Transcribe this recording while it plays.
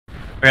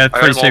We had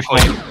I 3 got more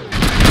C4.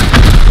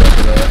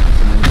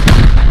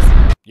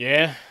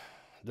 Yeah,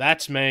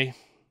 that's me.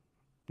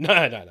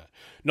 No.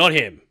 Not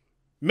him.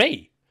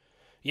 Me.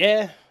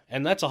 Yeah,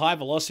 and that's a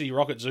high-velocity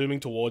rocket zooming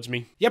towards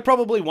me. You're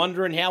probably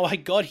wondering how I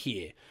got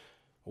here.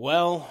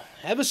 Well,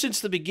 ever since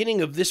the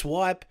beginning of this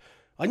wipe,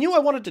 I knew I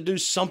wanted to do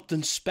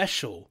something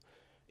special.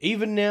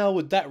 Even now,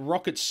 with that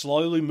rocket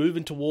slowly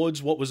moving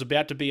towards what was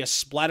about to be a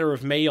splatter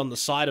of me on the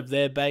side of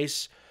their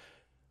base,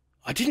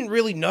 I didn't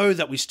really know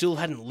that we still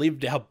hadn't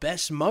lived our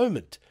best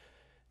moment.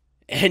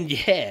 And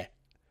yeah,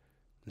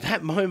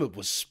 that moment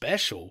was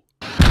special.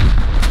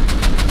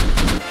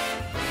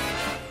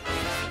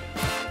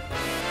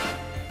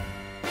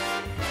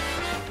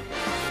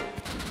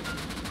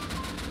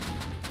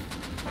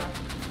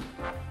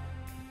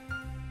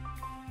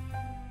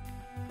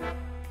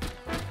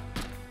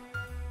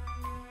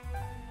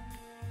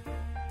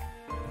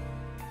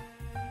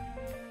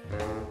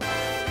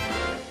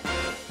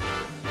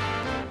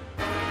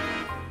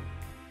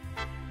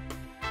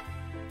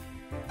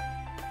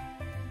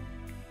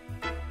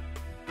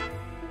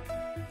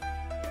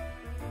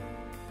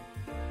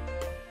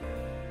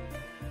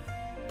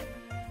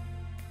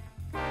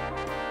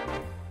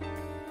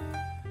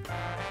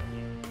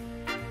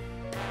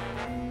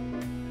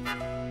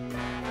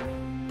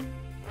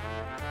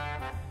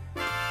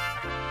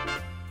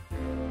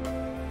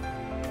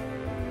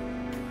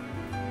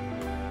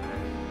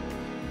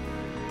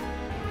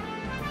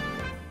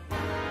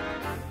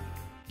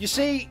 You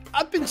see,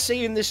 I've been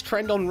seeing this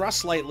trend on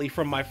Rust lately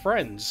from my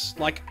friends.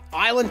 Like,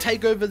 island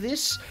take over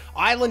this,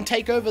 island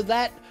take over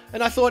that,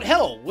 and I thought,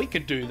 hell, we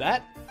could do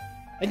that.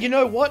 And you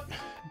know what?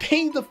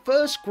 Being the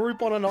first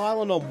group on an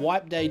island on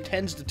Wipe Day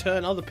tends to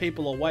turn other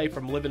people away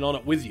from living on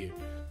it with you.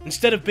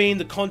 Instead of being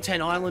the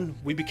content island,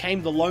 we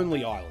became the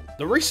lonely island.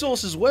 The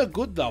resources were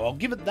good though, I'll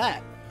give it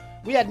that.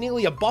 We had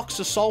nearly a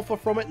box of sulfur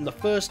from it in the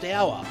first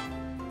hour.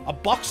 A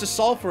box of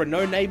sulfur and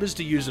no neighbors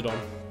to use it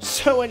on.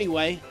 So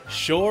anyway,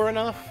 sure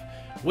enough,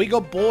 we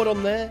got bored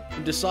on there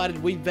and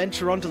decided we'd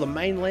venture onto the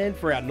mainland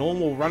for our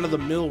normal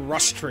run-of-the-mill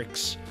Rust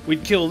tricks.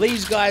 We'd kill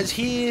these guys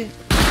here,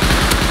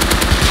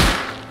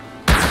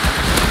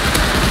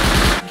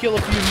 kill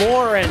a few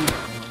more, and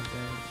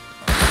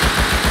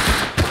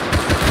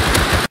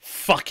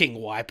fucking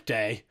Wipe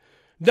Day.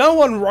 No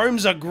one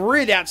roams a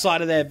grid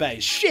outside of their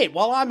base. Shit,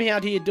 while I'm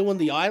out here doing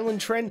the island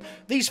trend,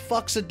 these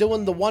fucks are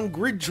doing the one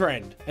grid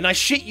trend. And I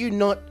shit you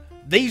not,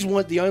 these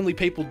weren't the only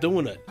people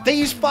doing it.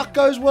 These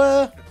fuckos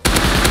were.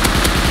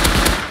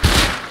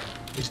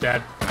 He's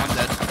dead. I'm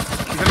dead.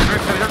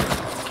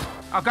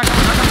 I've got him.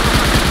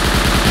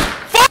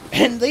 Fuck!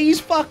 And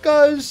these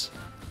fuckos.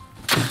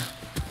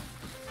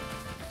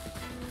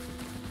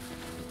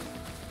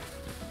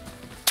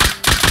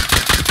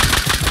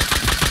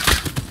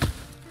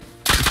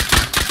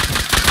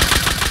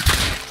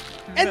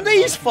 And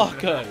these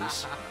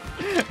fuckos.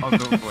 I'll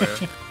go for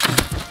you.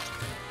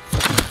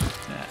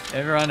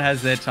 Everyone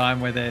has their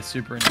time where they're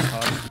super into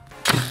pub.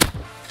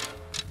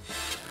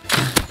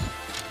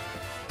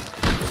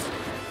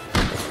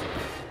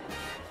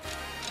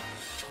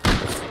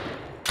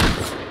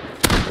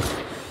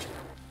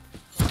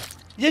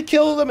 You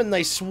kill them and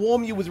they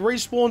swarm you with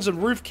respawns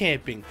and roof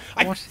camping.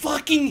 I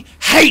fucking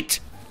hate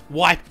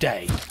Wipe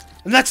Day.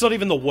 And that's not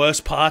even the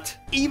worst part.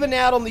 Even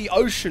out on the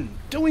ocean,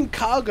 doing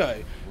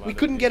cargo, we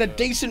couldn't get a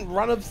decent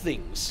run of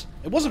things.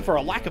 It wasn't for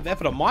a lack of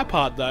effort on my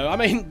part though. I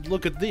mean,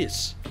 look at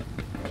this.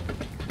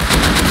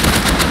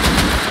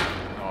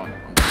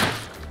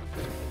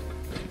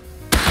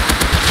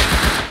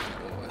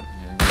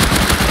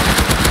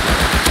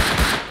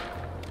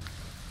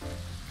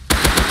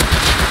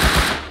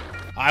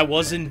 I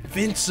was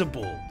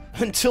invincible.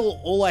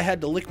 Until all I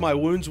had to lick my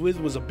wounds with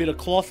was a bit of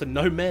cloth and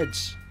no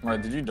meds.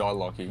 Wait, did you die,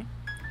 Lockie?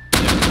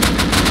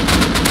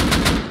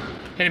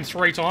 Hit him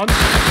 3 times.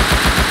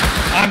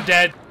 I'm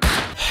dead.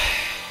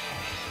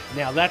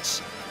 Now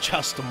that's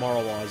just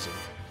demoralizing.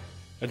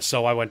 And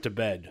so I went to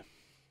bed.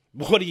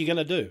 What are you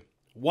gonna do?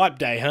 Wipe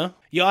Day, huh?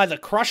 You either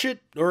crush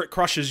it or it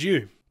crushes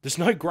you. There's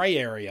no grey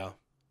area.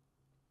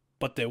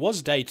 But there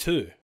was day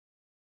 2.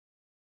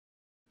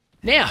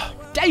 Now,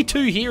 day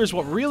 2 here is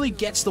what really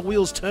gets the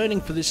wheels turning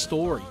for this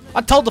story.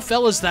 I told the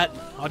fellas that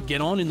I'd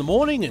get on in the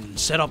morning and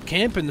set up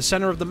camp in the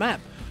center of the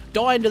map.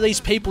 Dying to these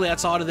people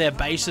outside of their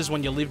bases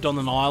when you lived on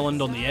an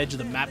island on the edge of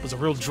the map was a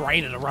real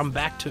drainer to run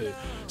back to.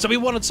 So we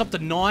wanted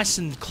something nice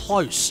and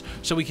close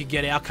so we could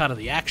get our cut of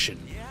the action.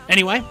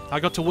 Anyway, I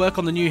got to work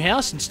on the new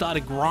house and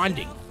started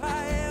grinding.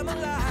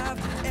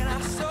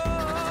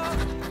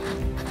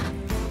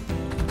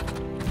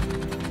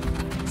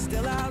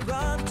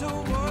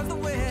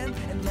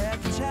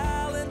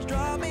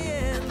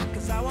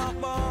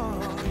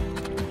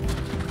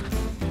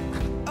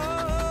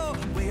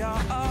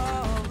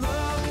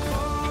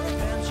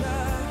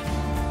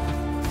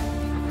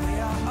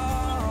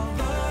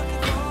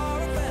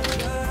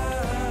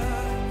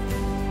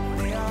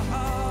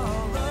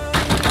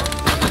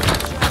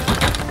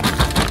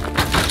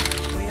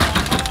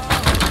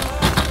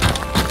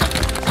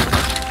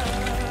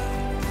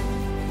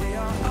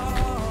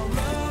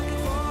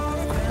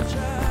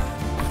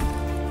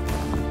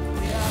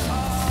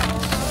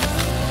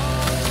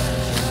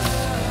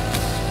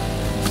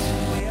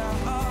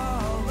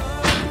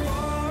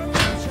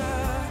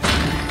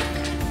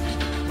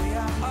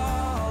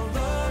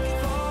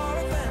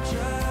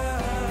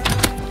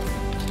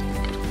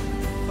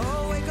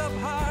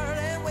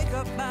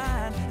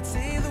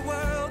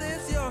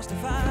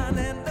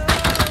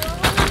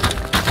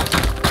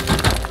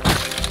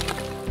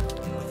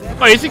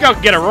 Oh, you think I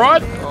can get a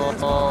ride?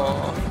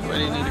 Oh, where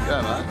do you need to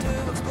go,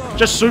 mate?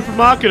 Just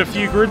supermarket a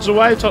few grids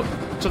away to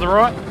the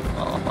right.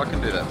 Oh, I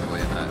can do that for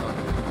you,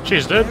 mate.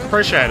 Cheers, dude.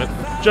 Appreciate it.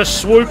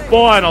 Just swoop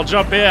by and I'll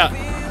jump out.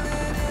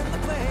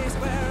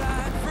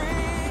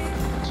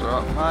 It's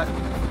alright,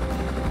 mate.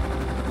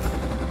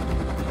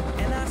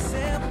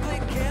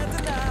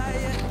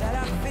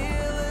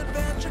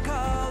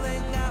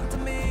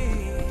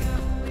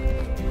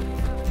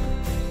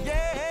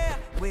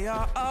 We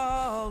are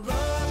all looking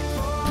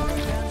for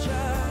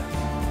adventure.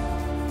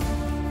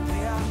 We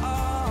are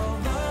all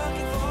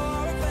looking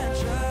for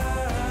adventure.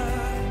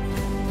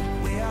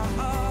 We are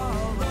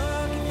all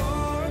looking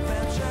for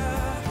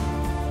adventure.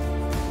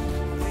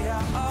 We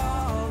are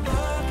all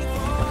looking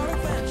for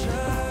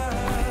adventure.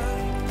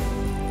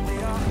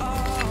 We are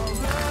all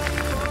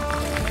looking for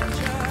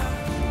adventure.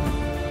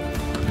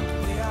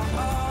 We are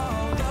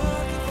all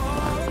looking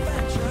for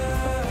adventure.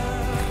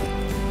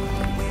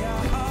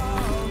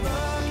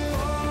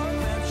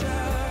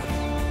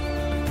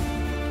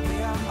 We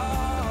are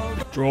all looking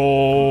for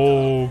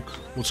Drog.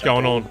 What's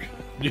going on?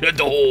 Yeah,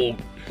 dog.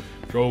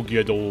 Drog,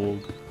 yeah, dog.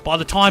 By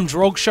the time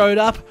Drog showed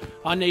up,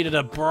 I needed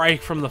a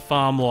break from the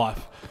farm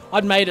life.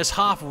 I'd made us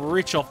half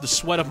rich off the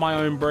sweat of my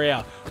own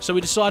brow, so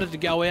we decided to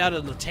go out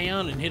of the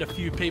town and hit a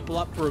few people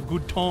up for a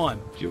good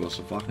time. Give us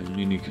a fucking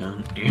mini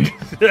cunt.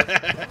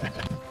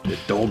 You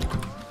dog.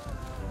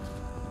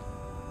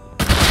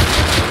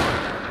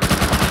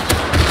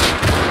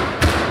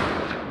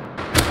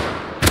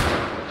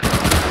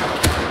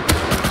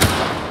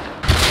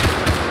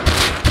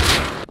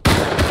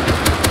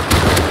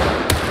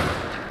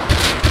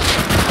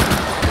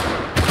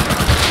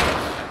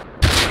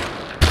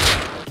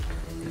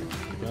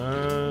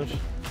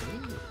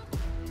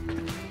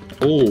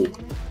 Oh,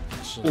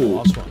 This is the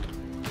last one.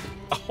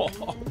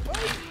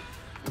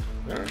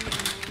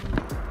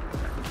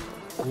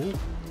 Oh,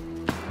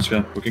 let's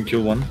go. We can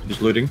kill one.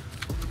 He's looting.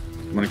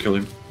 I'm gonna kill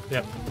him.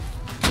 yep.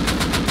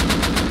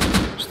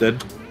 He's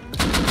dead.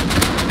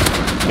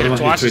 Hit him Another one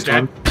twice, he's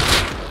dead.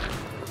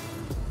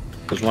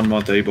 There's one more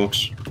at the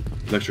A-box.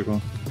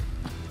 Electrical.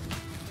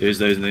 He's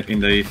there in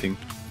the E thing.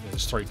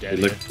 There's 3 The dead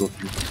here. electrical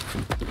thing.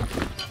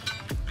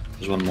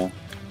 There's one more.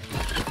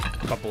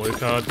 Got blue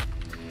card.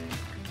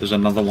 There's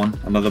another one.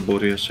 Another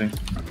body I see.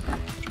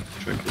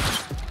 Check it.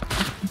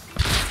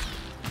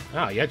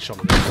 Ah, he headshot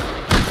me.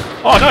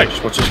 Oh, no!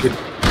 What's this kid?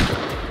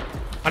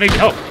 I need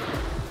help.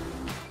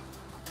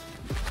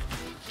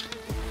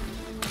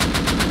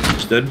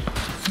 He's dead.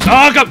 Oh,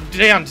 I got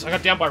downed. I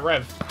got down by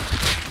Rev.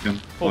 Yeah.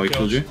 Full Oh, he kills.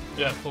 killed you?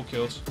 Yeah, full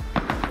kills.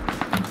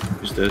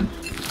 He's dead.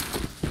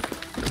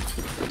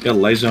 He got a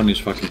laser on his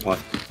fucking pipe.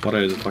 What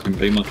is a fucking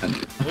beamer can?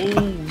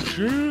 Oh,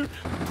 shit.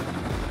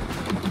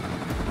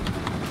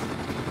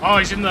 Oh,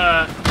 he's in the...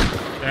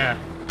 Yeah,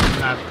 in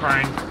that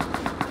crane.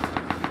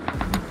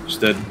 He's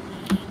dead.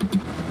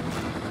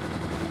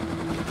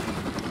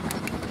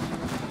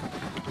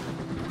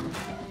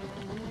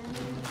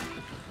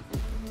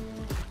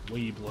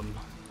 Weeblin.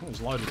 Oh,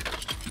 he's loaded.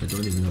 I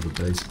don't even have a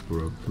basic,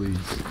 bro. Please.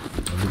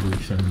 I'm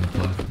literally sharing the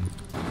platform.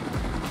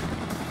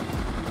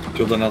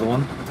 Killed another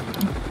one.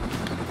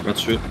 Red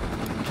suit.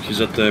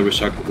 He's at the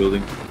recycle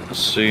building. I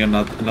see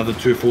another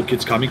 2 full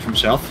kids coming from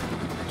south.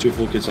 2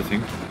 full kids, I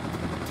think.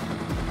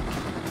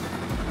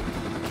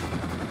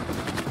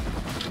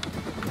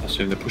 I see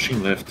them. They're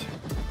pushing left.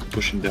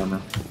 Pushing down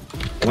now.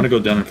 I want to go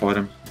down and fight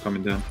them.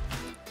 Coming down.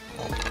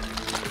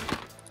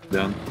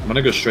 Down. I'm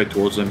gonna go straight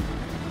towards them.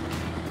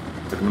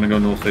 Like, I'm gonna go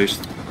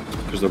northeast.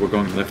 Because they were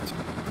going left.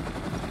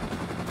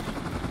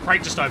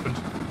 Crate just opened.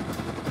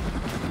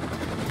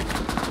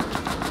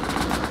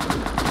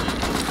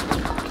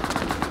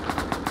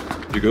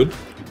 You good?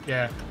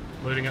 Yeah,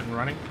 looting it and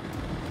running.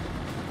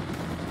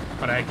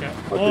 Got AK. Like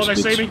Oh, they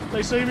this see bitch. me.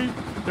 They see me.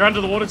 They're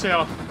under the water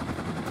tower.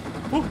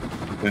 Woo.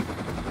 Okay.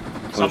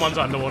 Someone's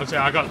underwater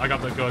tower. I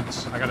got the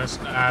goods. I got a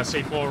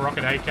C4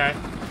 rocket AK.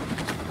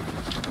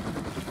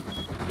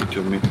 He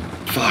killed me.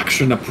 Fuck,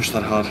 shouldn't have pushed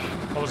that hard.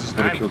 What was his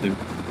Could have name? killed him.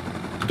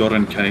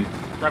 Doran K.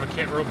 Grab a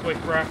kit real quick,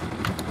 bro.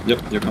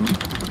 Yep, you're coming.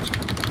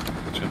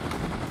 Let's go.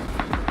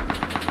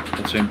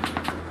 That's him.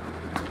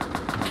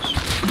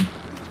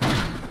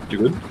 You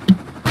good?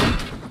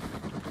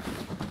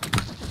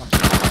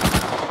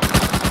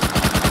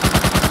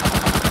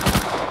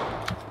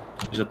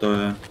 He's at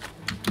the...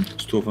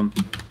 There's 2 of them.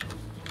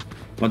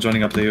 One's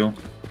running up the hill.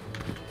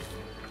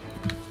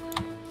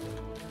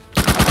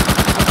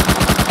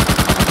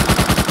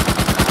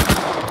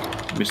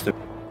 Missed it.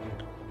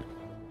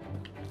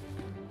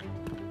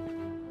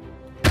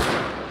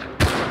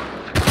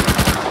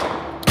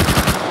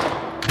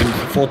 Hit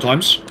him 4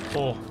 times.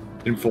 4.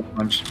 Hit him 4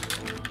 times.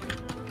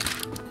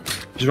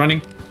 He's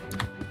running.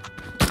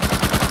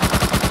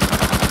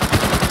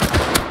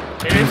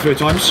 Hit Hit him him. 3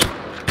 times.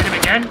 Hit him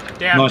again.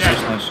 Down, Nice, down.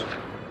 nice, nice.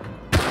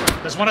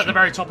 There's one at the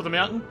very top of the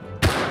mountain.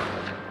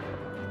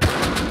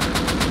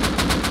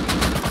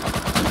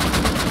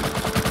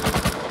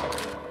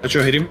 Let's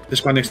go hit him.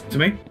 This guy next to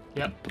me.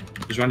 Yep.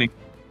 He's running.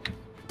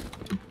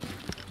 Do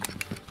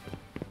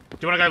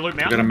you want to go loot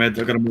I got a mountain? med.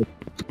 I got a med.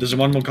 There's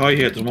one more guy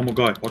here. There's one more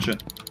guy. Watch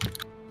it.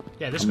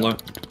 Yeah, this I'm guy. low.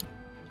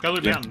 Go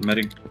loot Yeah, mountain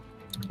medding.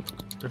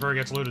 before he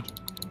gets looted.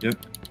 Yep.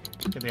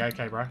 Get the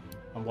AK, bro.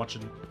 I'm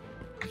watching.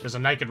 There's a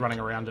naked running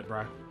around it,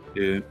 bro.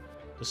 Yeah.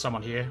 There's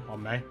someone here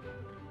on me.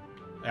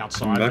 Coming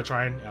Outside the back.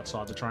 train.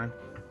 Outside the train.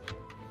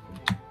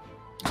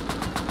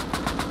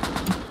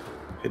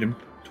 Hit him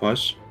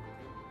twice.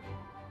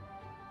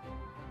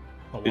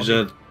 Oh, He's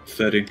was at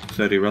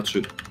 30 rat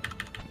suit. he?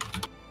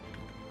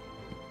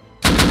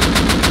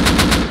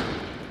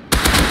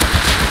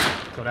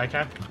 Got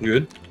AK. You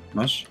good?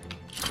 Nice.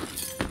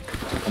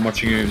 I'm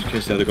watching you in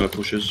case the other guy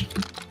pushes.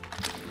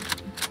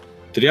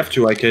 Did he have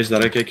 2 AKs,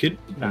 that AK kid?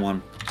 No. Or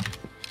 1?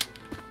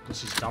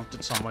 Unless he's dumped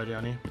it somewhere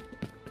down here.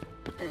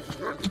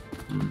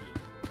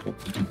 Cool.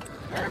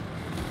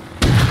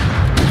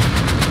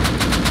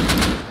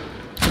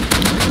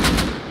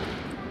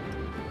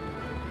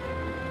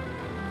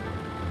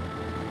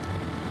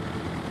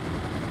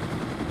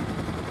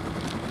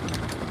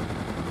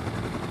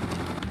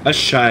 A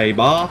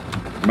shaber.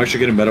 I'm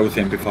actually getting better with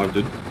the MP5,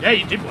 dude. Yeah,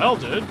 you did well,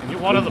 dude. And you're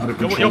part of the. Out of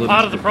You're control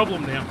part of of the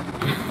problem now.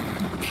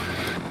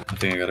 I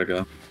think I gotta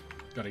go.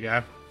 Gotta go.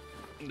 Yeah,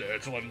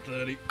 it's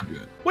 11:30.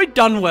 We'd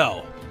done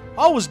well.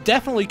 I was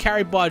definitely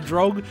carried by a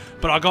drog,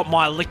 but I got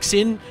my licks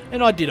in,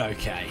 and I did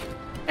okay.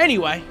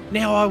 Anyway,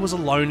 now I was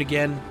alone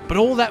again, but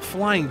all that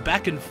flying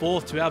back and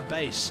forth to our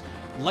base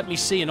let me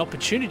see an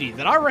opportunity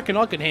that I reckon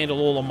I could handle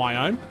all on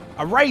my own.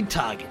 A raid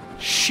target.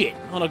 Shit,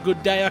 on a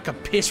good day I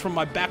could piss from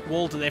my back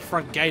wall to their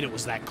front gate, it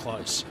was that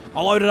close.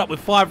 I loaded up with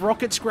 5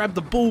 rockets, grabbed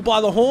the bull by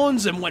the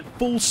horns, and went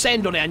full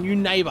send on our new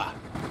neighbour.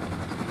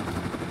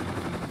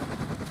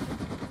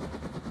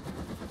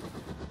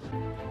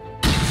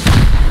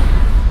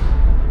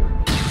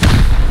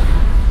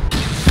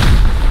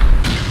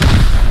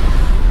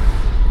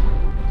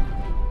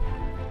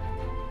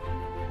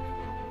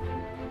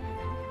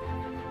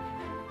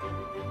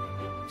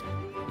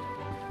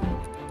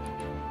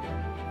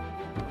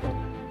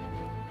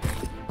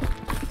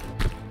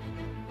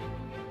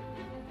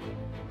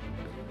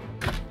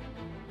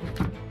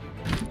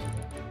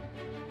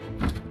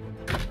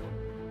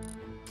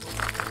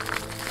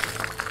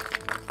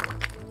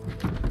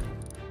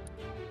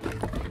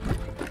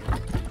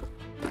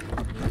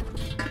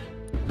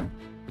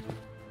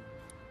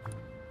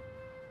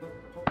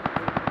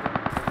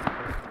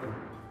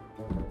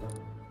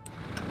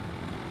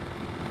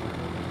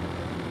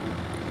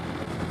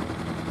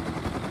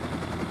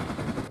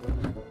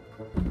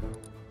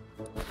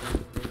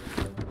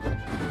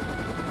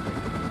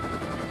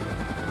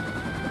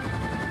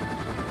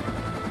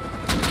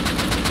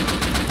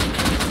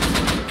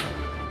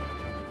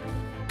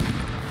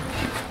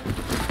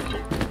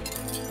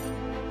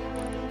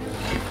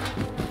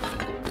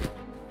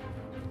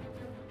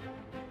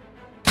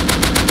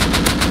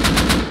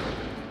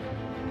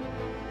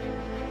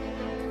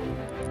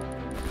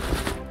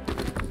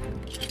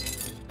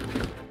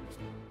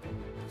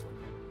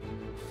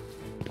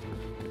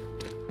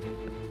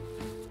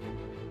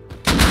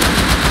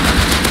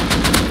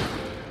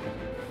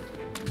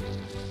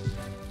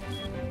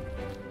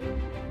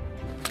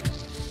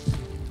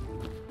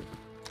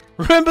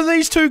 Remember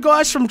these 2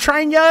 guys from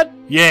Train Yard?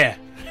 Yeah,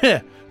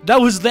 that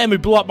was them who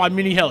blew up my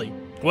mini heli.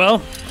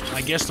 Well,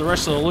 I guess the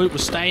rest of the loot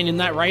was staying in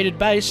that raided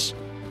base.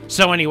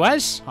 So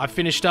anyways, I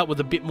finished up with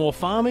a bit more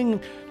farming,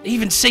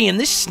 even seeing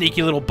this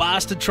sneaky little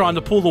bastard trying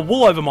to pull the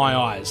wool over my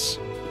eyes.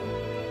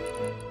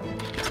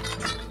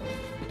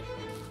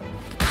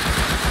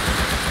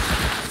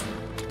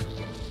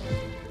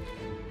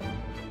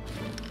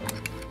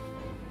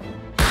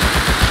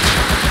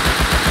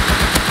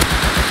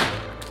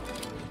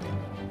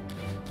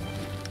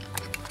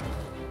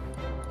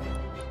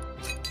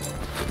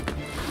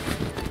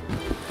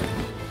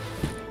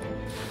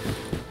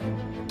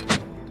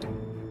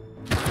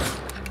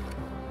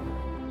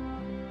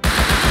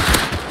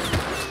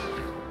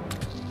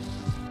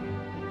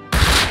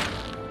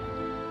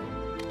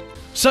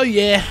 So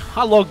yeah,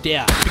 I logged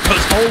out,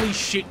 because holy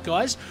shit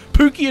guys,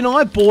 Pookie and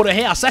I bought a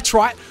house. That's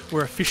right,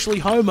 we're officially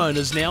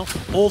homeowners now,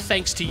 all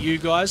thanks to you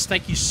guys.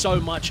 Thank you so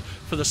much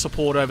for the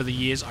support over the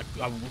years.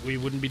 We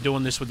wouldn't be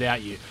doing this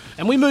without you.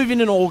 And we move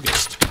in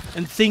August,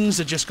 and things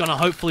are just gonna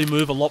hopefully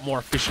move a lot more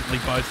efficiently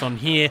both on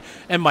here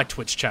and my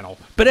Twitch channel.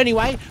 But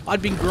anyway,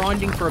 I'd been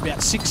grinding for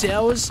about 6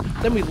 hours,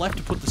 then we left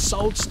to put the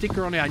sold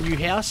sticker on our new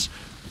house,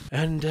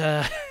 and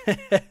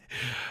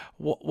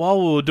while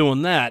we were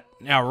doing that,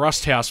 our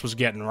rust house was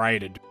getting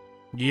raided.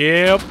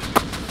 Yep.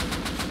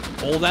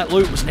 All that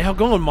loot was now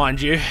gone, mind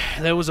you.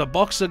 There was a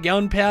box of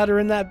gunpowder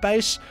in that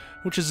base,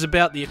 which is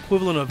about the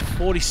equivalent of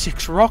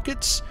 46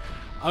 rockets.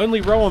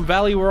 Only Rowan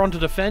Valley were on to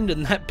defend,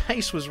 and that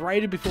base was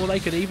raided before they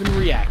could even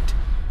react.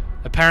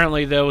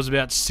 Apparently there was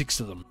about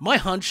 6 of them. My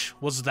hunch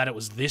was that it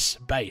was this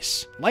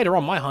base. Later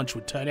on, my hunch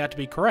would turn out to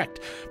be correct,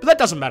 but that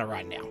doesn't matter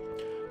right now.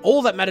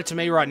 All that mattered to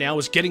me right now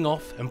was getting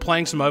off and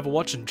playing some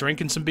Overwatch and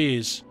drinking some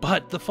beers.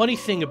 But the funny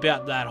thing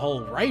about that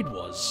whole raid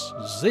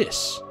was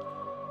this.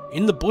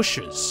 In the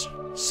bushes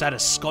sat a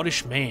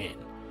Scottish man,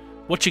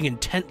 watching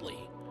intently,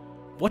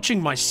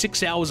 watching my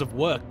 6 hours of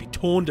work be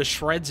torn to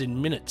shreds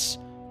in minutes.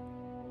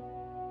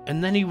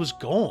 And then he was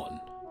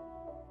gone.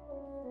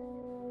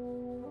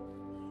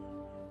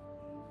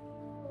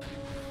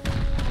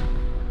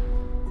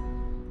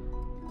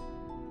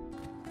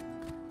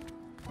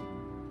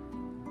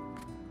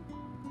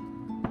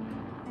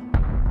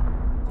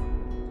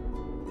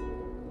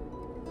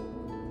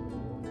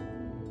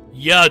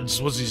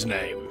 Yuds was his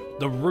name,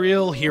 the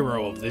real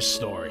hero of this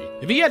story.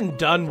 If he hadn't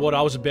done what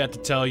I was about to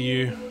tell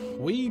you,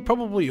 we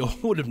probably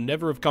would have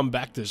never have come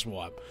back this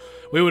wipe.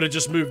 We would have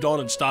just moved on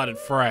and started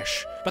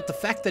fresh. But the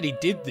fact that he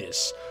did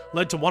this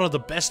led to one of the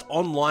best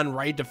online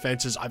raid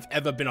defenses I've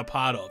ever been a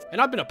part of, and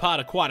I've been a part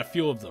of quite a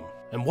few of them.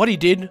 And what he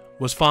did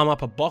was farm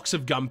up a box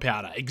of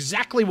gunpowder,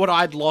 exactly what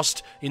I'd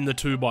lost in the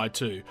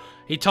 2x2.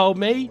 He told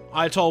me,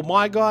 I told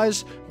my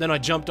guys, then I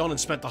jumped on and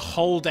spent the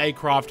whole day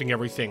crafting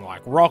everything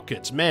like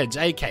rockets, meds,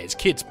 AKs,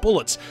 kits,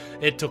 bullets.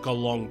 It took a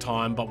long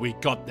time, but we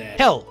got there.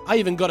 Hell, I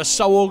even got us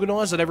so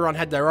organized that everyone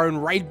had their own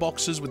raid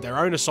boxes with their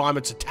own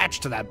assignments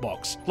attached to that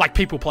box. Like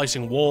people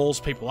placing walls,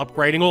 people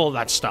upgrading, all of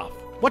that stuff.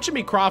 Watching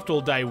me craft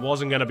all day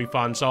wasn't going to be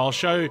fun, so I'll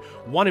show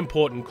one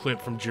important clip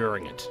from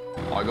during it.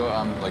 I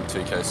got like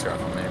 2k scrap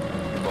from me.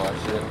 Buy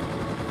shit.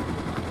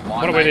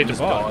 What do we need to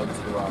buy?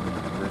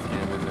 Roof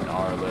gear with an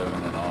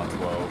R11 and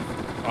R12.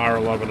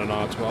 R11 and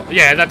R12.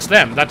 Yeah, that's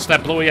them. That's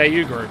that Bluey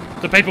AU group.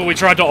 The people we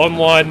tried to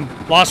online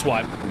last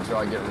wipe. We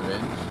try and get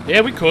revenge.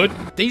 Yeah, we could.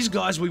 These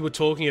guys we were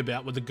talking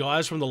about were the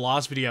guys from the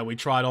last video we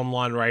tried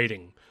online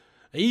raiding.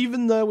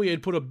 Even though we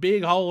had put a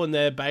big hole in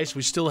their base,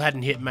 we still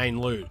hadn't hit main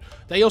loot.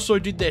 They also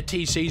did their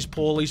TCs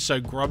poorly,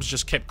 so grubs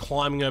just kept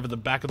climbing over the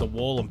back of the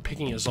wall and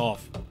picking us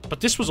off.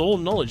 But this was all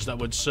knowledge that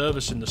would serve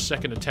us in the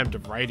second attempt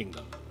of raiding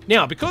them.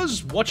 Now,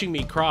 because watching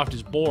me craft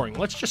is boring,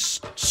 let's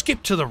just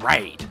skip to the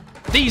raid.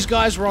 These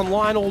guys were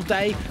online all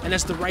day, and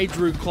as the raid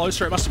drew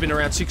closer, it must have been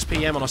around 6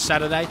 PM on a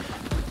Saturday,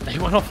 they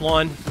went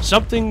offline.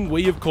 Something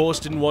we, of course,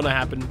 didn't want to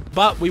happen.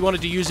 But we wanted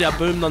to use our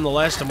boom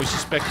nonetheless, and we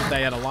suspected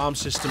they had alarm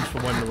systems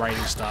for when the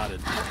raiding started.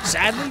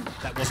 Sadly,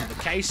 that wasn't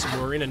the case, and we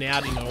were in and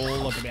out in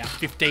all of about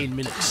 15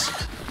 minutes.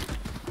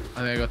 I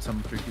think I got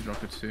some freaky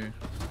rockets too.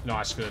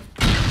 Nice, good.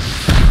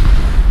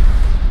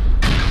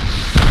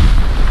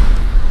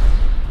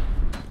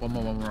 One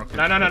more rocket.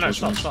 No,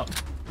 stop.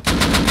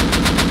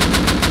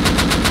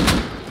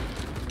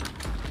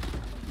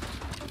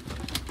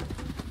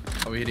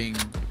 Are we hitting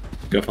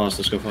Go fast,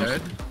 let's go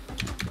fast.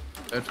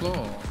 third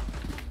floor?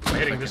 We're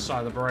hitting this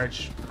side of the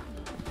bridge.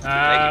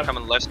 Hey, you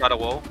coming left side of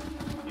wall.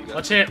 You go.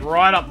 Let's hit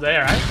right up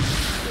there, eh?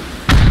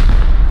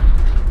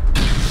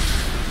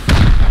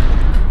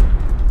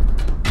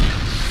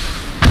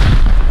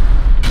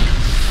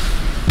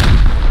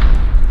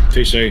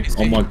 TC,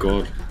 oh my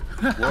god.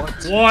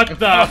 What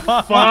the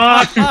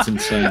fuck? It's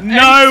insane.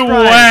 No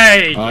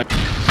way! Alright.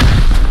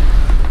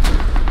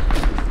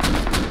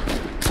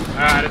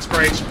 Alright, it's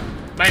breached.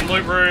 Main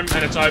loot room,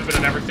 and it's open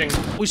and everything.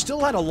 We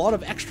still had a lot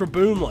of extra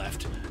boom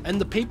left,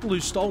 and the people who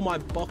stole my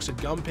box of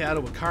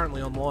gunpowder were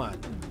currently online.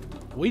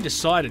 We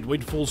decided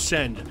we'd full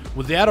send,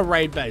 without a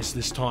raid base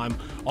this time,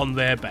 on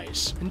their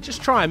base, and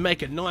just try and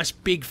make a nice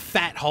big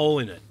fat hole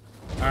in it.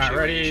 Alright,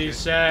 ready,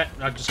 set,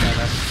 I'll just go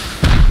there.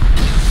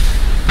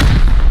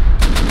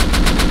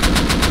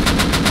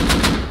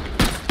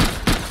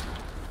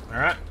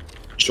 Alright.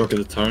 Just rocket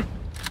the turret.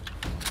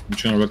 I'm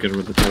trying to rocket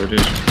where the turret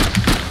is.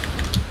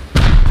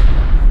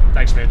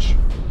 Thanks, Mitch.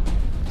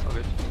 Oh,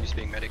 good. He's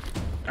being medic.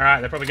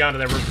 Alright, they're probably going to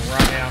their roof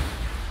right now.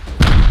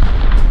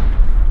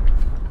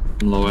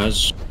 I'm low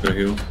as, go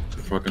heal,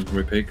 before I can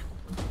repeat.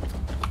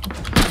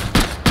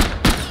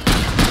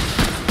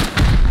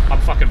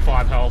 I'm fucking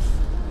 5 health.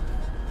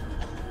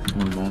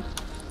 One more.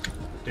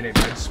 Do you need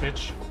meds,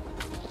 Mitch?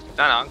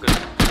 No, I'm good.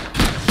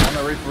 On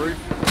the roof.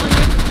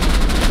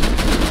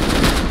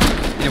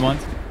 Hit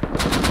once.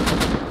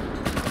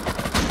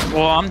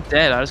 Well, I'm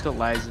dead. I just got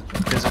lasered.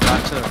 There's a guy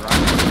to the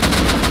right.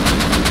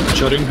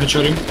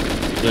 Headshot him.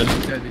 Dead.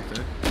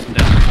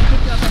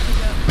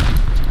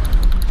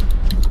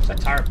 Is that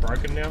turret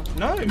broken now?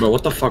 No! Bro,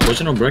 what the fuck?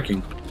 Wasn't no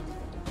breaking?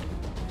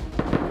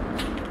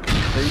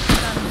 Windows.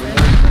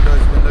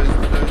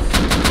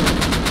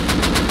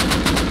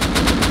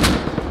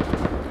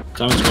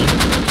 Simon's gone.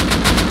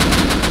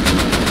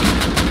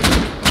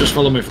 Just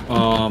follow me.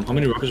 How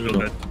many rockets we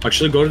got?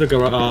 Actually, go to the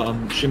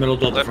garage. Sheet metal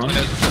at the front.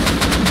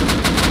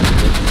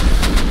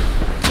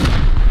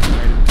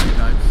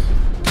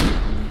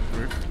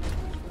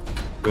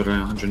 Got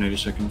 180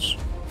 seconds.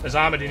 There's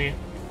armored in here.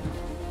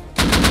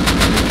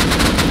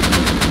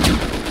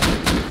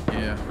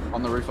 Yeah.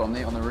 On the roof.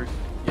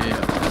 Yeah.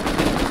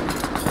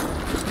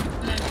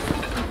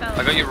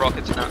 I got your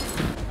rockets now.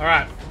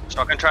 Alright.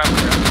 Shotgun trap.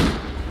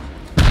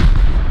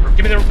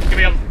 Give me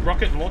a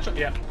rocket and launch it.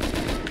 Yeah.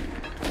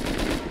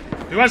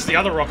 Who has the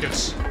other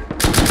rockets?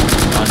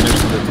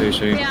 Next to the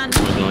TC. Yeah. I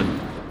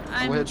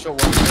died. We headshot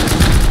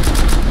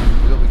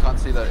one. We can't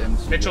see that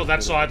M2. Mitchell,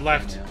 that side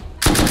left.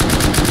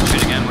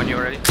 Shoot again when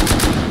you're ready.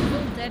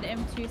 Full dead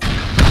M2.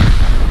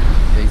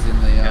 He's in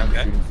the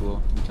okay. shooting floor.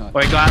 We can't.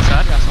 Wait, go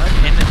outside.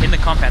 In the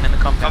compound,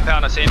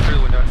 Compound, I see him through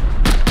the window.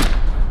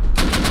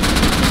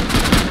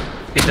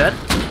 He's dead.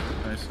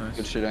 Nice.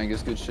 Good shit,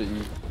 Angus. Good shit.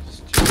 You.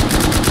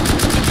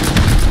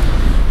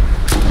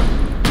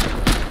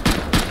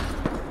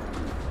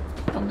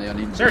 I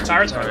need. Is there a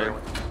turret? I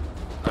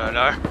don't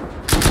know.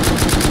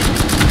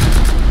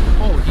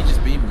 Oh, he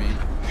just beamed me.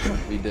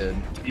 We did.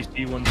 These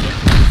D1s.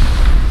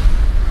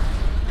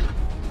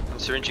 I'm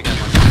syringing at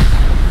one.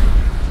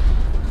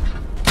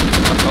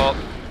 Oh.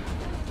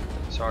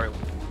 Sorry.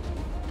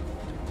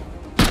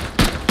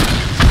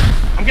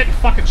 I'm getting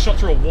fucking shot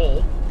through a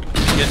wall.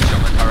 Getting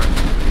shot by turret.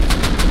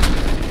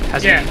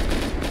 Has Yeah.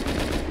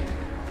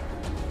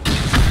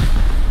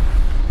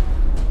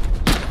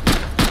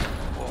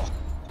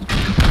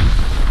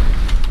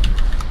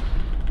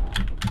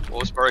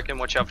 Wall's broken,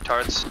 watch out for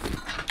turrets.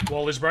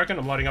 Wall is broken.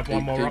 I'm loading up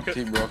one more rocket.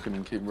 Keep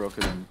rocketing, keep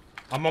rocketing.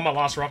 I'm on my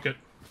last rocket.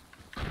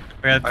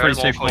 We had I got a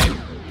 3 wall for you.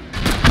 Get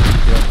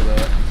off of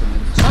that.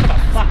 Son of a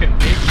fucking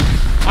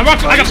bitch. I'm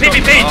rocket. I got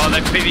PvP. Oh, they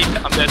PvP.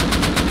 I'm dead.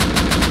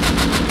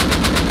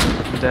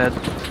 I'm dead.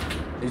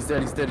 He's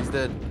dead, he's dead, he's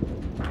dead.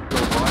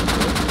 You're right,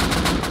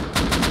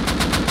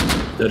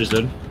 That is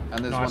dead.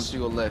 and there's Nice. one to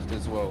your left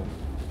as well.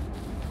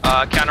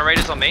 Counter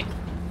raiders on me.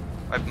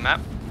 Open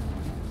map.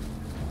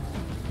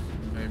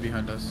 Maybe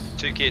behind us.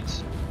 2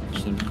 kids.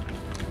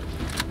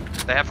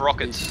 They have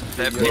rockets.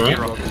 They have Keep PvP Alright.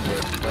 rockets.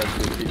 rocketing, bro. That's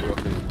good, keep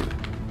rocketing.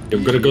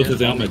 You've got to go to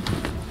the armored.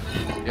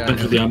 Yeah, Go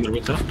to the armored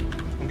with that.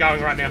 I'm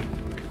going right now.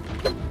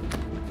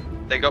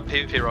 They got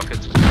PvP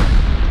rockets.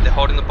 They're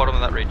holding the bottom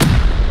of that ridge.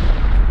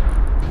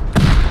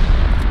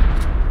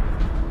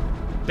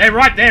 They're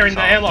right there in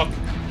the airlock.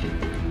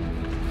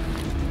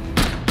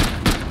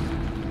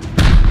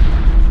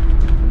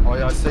 Oh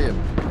yeah, I see him.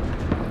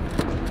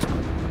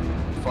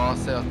 Far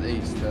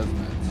southeast, doesn't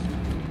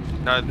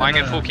it? No, mine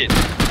get full kit.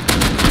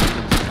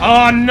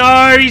 Oh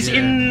no, he's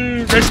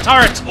in. There's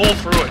turrets all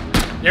through it.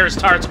 There is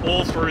turrets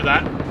all through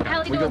that.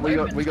 Alley We door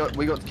got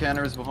open.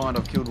 counters behind.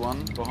 I've killed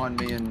one behind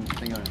me and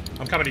Thingo.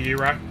 I'm coming to you,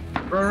 Ro.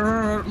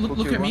 Look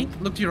Okay, at me. one.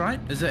 Look to your right.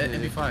 Is that Yeah.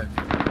 MB5?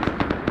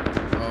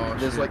 Oh,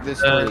 There's shit. like there's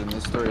 3 of them.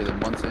 There's 3 of them.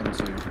 One's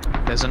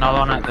M2. There's another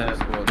one at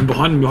the. And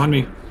behind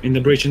me. In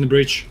the breach,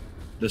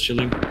 The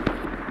ceiling.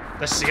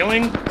 The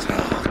ceiling.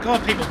 Oh,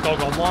 God, people dog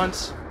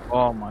onlines.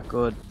 Oh my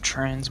god.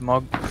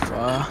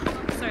 Transmographer.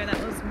 Sorry, that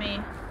was me.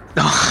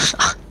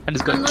 I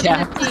just I'm got not in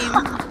capped. the team.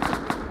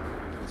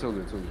 It's all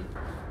good. It's all good.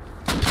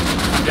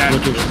 Yeah.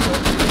 What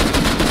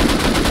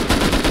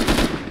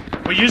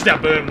is- We used our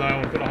boom though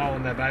and put a hole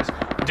in their base.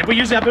 Did we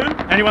use our boom?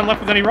 Anyone left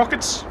with any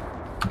rockets?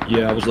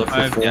 Yeah, I was left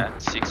with 4. Yeah,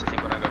 6 I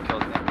think when I got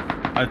killed there.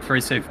 I had 3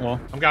 C4.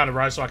 I'm going to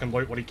Ro so I can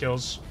loot what he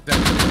kills.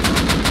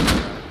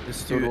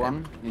 There's Killed 2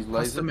 one. He's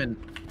Custom laser. and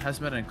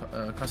hazmat and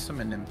custom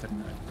and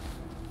M39.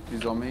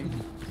 He's on me.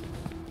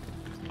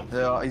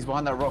 He's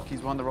behind that rock.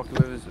 He's behind the rock.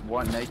 Whoever's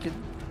white naked.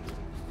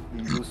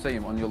 You'll see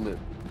him on your lip.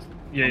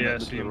 Yeah, On yeah, that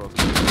lip see of the him.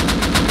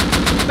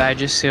 rock. They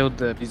just sealed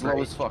the. He's low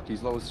as fuck.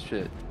 He's low as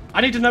shit.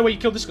 I need to know where you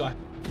killed this guy.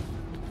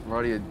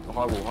 Right here.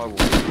 High wall.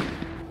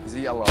 Is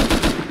he alive?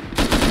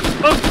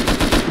 Oh!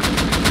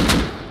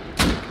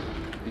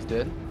 He's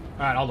dead.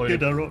 Alright, I'll loot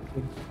him.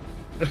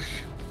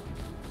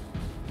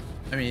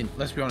 I mean,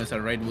 let's be honest,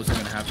 that raid wasn't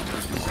gonna happen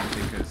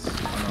because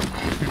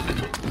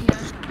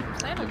Yeah.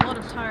 They had a lot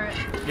of turret.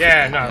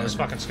 Yeah, no, it was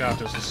fucking scuffed.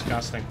 It was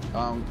disgusting.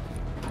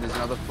 There's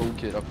another full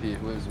kit up here.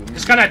 Whoever's with me.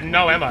 This guy had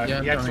no ammo.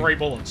 Yeah, He had coming. 3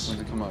 bullets.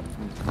 When's it come up?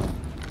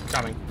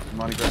 Coming.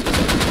 Mighty grab.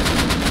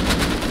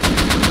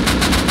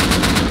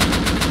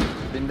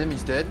 Binned him.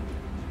 He's dead.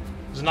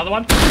 There's another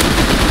one.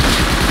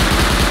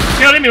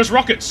 Killed him. He was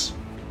rockets.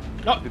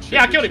 No, Good shit,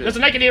 yeah, I good killed him. shit. There's a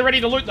naked here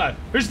ready to loot though.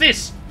 Who's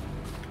this?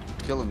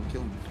 Kill him.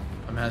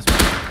 I'm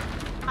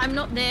hazmat. I'm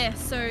not there,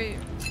 so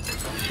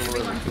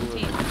everyone can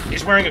team.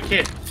 He's wearing a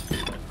kit.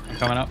 I'm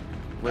coming up.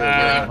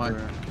 Where?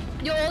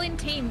 You're all in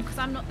team because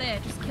I'm not there.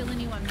 Just kill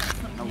anyone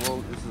that's not Oh, here.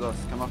 well, this is us.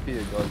 Come up here,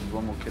 guys. There's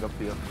one more kit up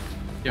here.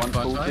 You One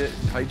have full flashlight?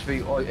 kit.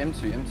 HV. Oh,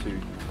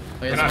 M2.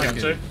 Oh, yeah, Can I it's have my him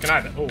kid. too? Can I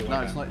have it? Oh,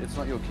 No, okay. it's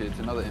not your kit. It's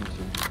another M2.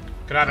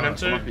 Can I have an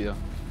Come up M2? here.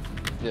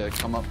 Yeah,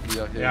 come up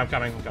here. Yeah, I'm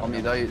coming. I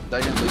mean, they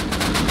didn't leave.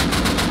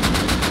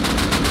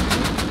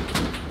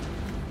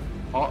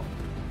 Oh,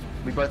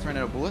 we both ran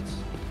out of bullets.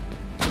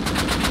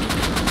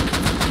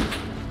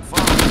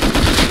 Fuck.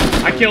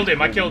 I killed him.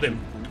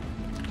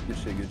 Good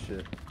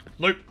shit.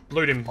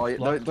 Loot him. Oh yeah,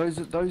 Like- those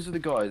are the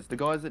guys. The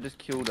guys that just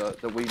killed us,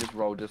 that we just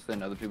rolled just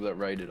then, are the people that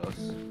raided us.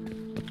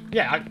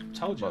 Yeah, I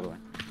told By the you. way.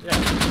 Yeah.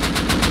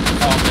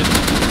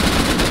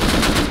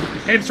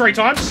 Hit him 3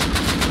 times.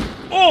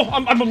 Oh,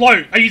 I'm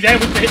low. Are you there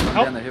with the hit? Run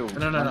Help? down the hill.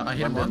 No, I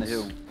hit Run him down the once.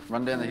 hill.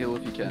 Run down the hill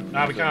if you can.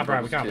 No, we can't,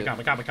 bro. We can't.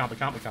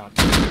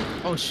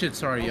 Oh shit,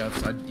 sorry,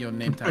 your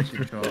name tag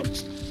should show up.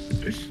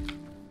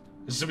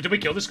 Did we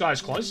kill this guy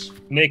as close?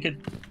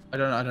 Naked. I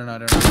don't know.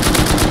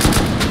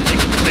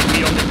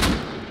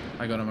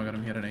 I got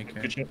him, he had an AK.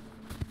 Good shit.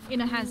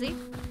 In a hazy.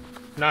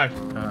 No.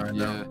 No.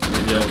 Yeah.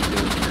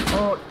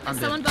 Oh, I'm There's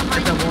someone dead.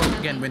 behind Hit the you. wall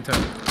again, Winter.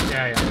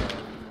 Yeah.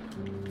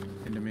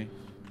 Into me.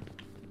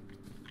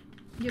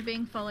 You're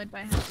being followed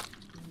by him.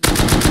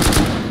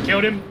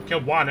 Killed him.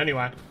 Killed 1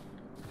 anyway.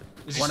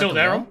 Is he One still at the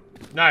there? wall?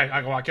 No,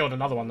 I killed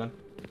another one then.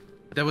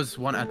 There was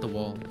one at the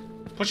wall.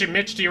 Push him,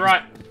 Mitch, to your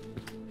right.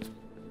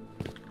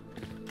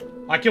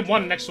 I killed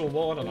 1 next to a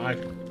wall. I don't know.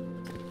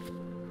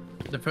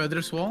 The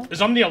furthest wall?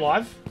 Is Omni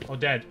alive or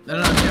dead? No,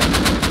 yeah.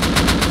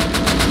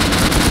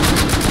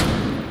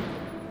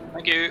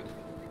 Thank you.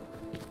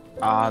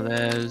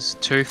 There's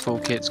 2 full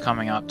kits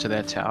coming up to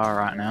their tower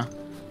right now.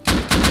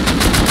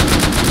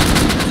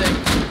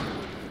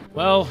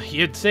 Well,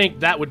 you'd think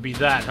that would be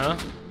that, huh?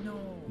 No.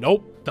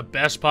 Nope. The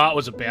best part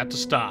was about to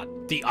start.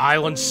 The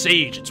island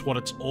siege. It's what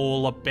it's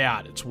all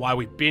about. It's why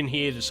we've been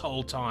here this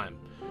whole time.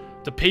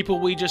 The people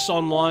we just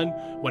online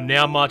were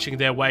now marching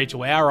their way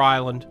to our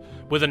island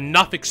with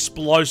enough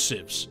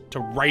explosives to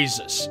raze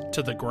us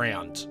to the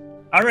ground.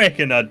 I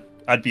reckon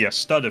I'd be a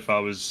stud if I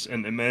was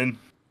in the main.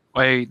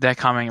 Wait, they're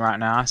coming right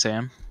now. I see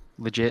them.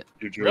 Legit.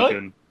 You're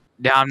joking.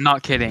 Yeah, I'm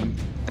not kidding.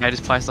 They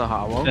just placed a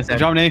high wall.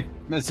 Germany.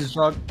 Message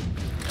truck.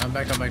 I'm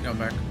back.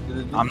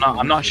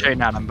 I'm not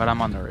shooting at them, but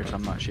I'm on the roof.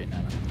 I'm not shooting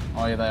at them.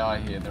 Oh yeah, they are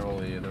here. They're all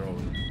here. They're all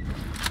here.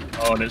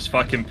 Oh, and it's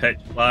fucking pitch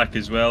black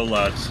as well,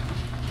 lads.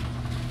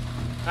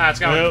 Ah, it's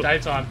going Well,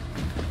 daytime.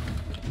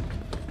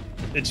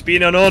 It's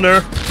been an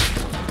honour.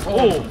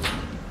 Oh!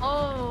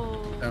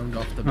 Oh. Sound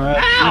off the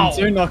Ow!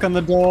 Do knock on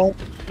the door.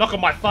 Knock on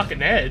my fucking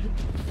head.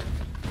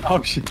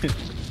 Oh shit.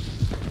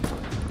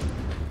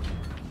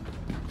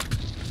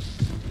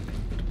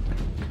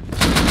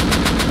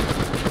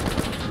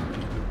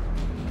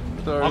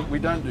 So we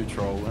don't do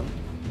trolling.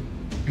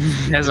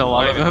 There's a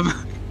lot of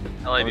them.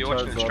 LA, if you're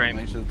watching the stream,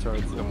 Make sure the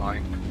turret's look at on.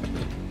 mine.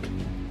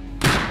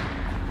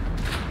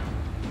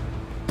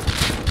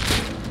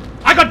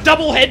 I got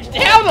double head.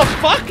 How the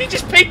fuck? He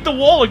just peeked the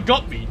wall and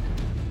got me.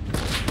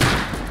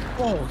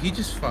 Oh, he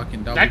just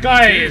fucking doubled. That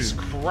guy me too. is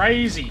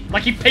crazy.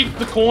 Like he peeked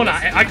the corner.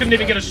 And I couldn't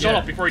even get a shot Yeah.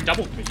 off before he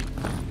doubled me.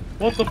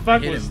 What the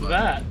fuck Hit was him, bud.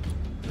 that?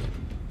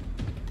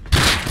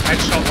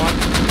 Headshot one.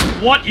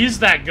 What is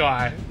that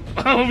guy?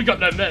 Oh, we got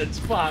no meds.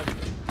 Fuck.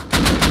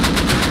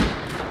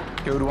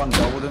 Killed one,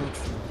 doubled him.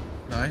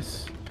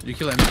 Nice. Did you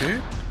kill him too?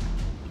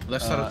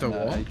 Left side of the No,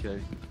 wall?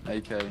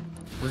 AK.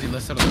 Was he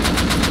left side of the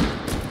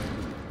wall?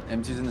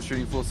 MT's in the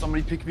shooting floor.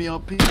 Somebody pick me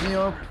up.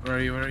 Where are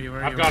you?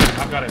 I've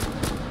got him.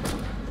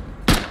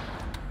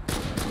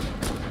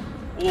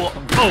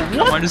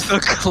 Oh, One just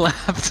got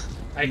clapped.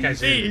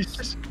 AKC.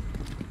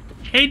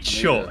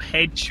 Headshot.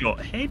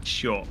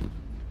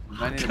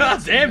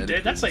 God damn,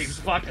 dude. That seems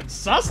fucking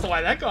sus the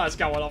way that guy's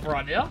going off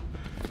right now.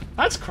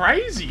 That's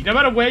crazy. No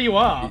matter where you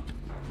are.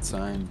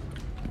 Same.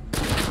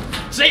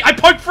 See, I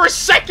poked for a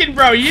second,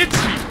 bro. He hits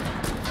me.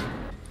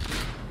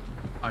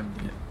 I'm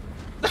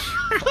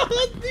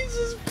This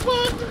is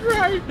fucked,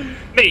 bro.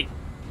 Mate,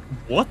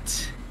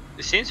 what?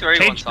 It seems very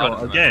Headshot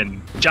one-sided.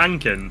 again.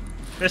 Jankin.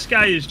 This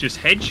guy is just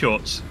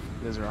headshots.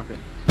 There's a rocket.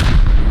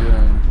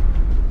 Yeah.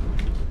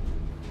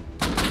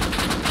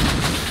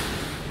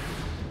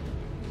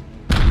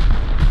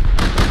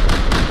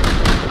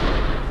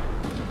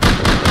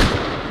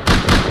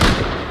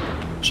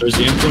 So is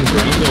the M2 on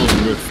ground or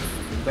on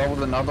roof?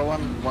 Doubled another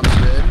one. One's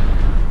dead.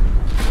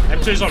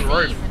 M2's on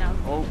roof.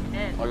 Oh,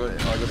 I got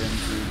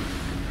M2.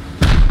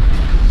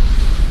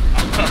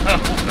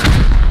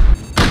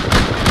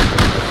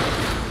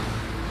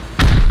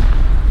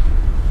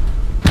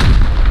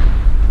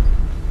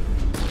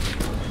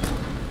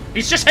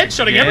 He's just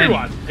headshotting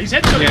everyone. He's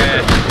headshotting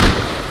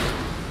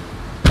everyone.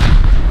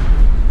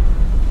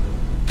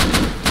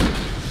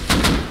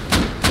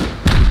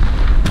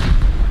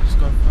 just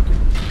got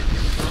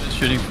fucking.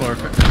 Shooting floor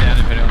down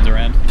if anyone's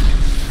around.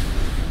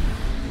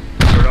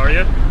 Where are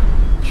you?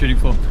 Shooting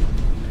floor.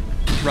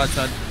 Right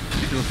side,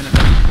 if you're looking at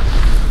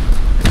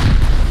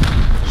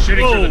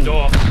Shooting through the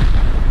door.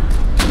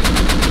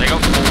 They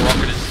got 4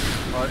 rocketers.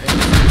 Alright,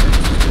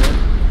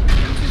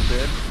 MT's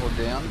dead. Or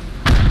down.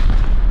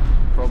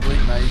 Probably,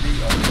 maybe.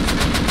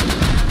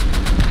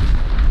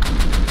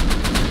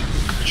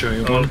 Show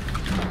you one.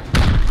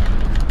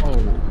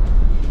 Oh.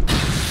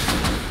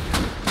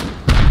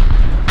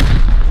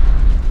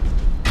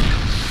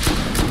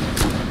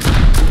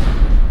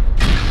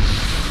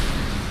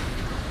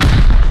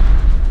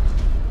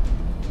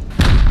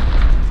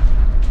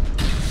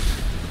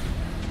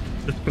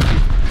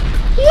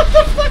 What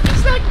the fuck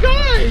is that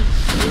guy?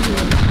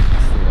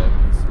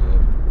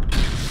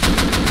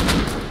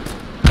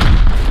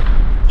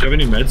 Do you have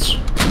any meds?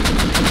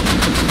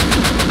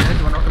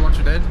 Dead, one rocket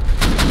launcher dead.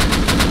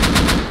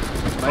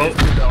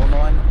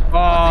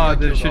 Oh,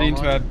 they're shooting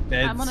to our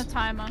beds. I'm on a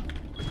timer.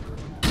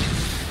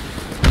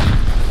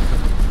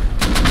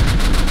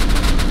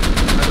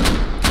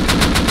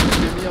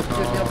 Get me up,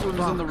 whoever's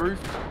on the roof.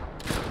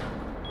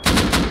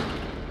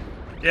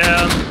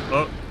 Yeah.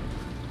 Oh.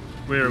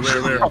 Where? I'm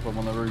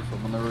on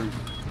the roof.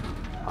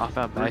 Half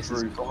our base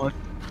is gone.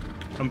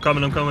 I'm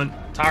coming.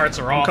 Turrets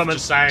are off, coming.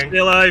 just saying. Stay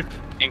alive.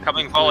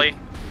 Incoming volley.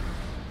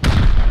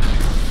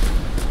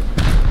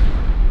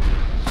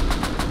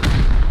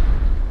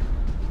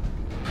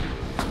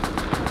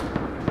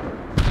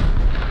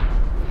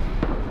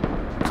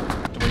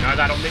 Do we know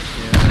that on me?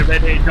 Get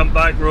ready, come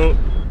back, bro.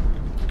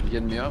 You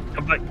getting me up?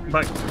 Come back.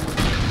 0.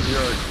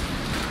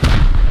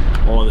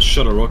 Oh, they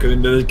shot a rocket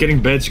in there. They're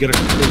getting beds. You gotta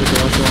kill the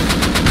guys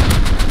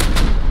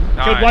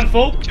off. Killed one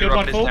full. 2 Killed one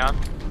rockets full. down.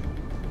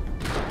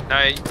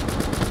 No,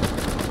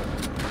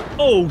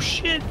 Oh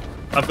shit.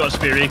 I've got a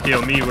spare AK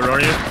on me. Where are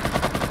you?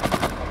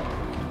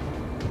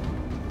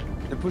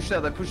 They pushed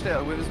out.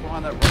 Whoever's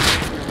behind that rock.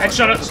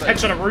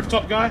 Headshot a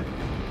rooftop guy.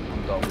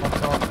 I'm done.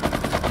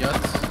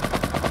 Yuts.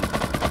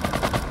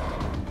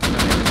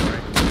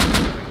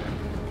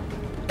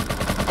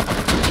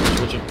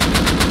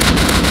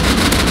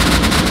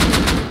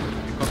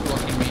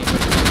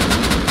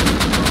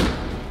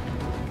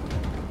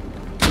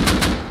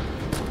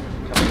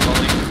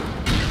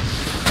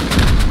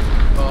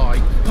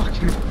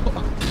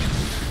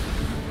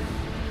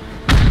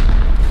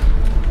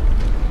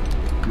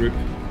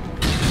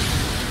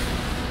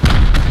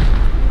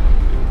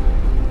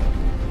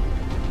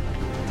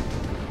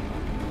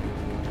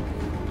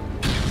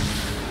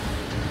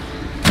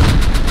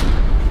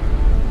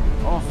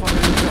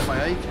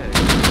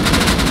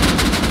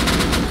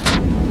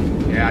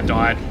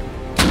 died.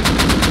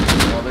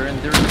 Oh, they're in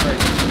the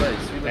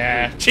base.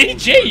 Yeah.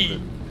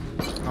 GG!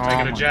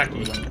 Taking a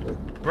Jackie.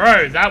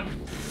 Bro, that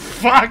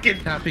fucking...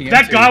 Tapping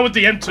That M2. guy with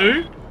the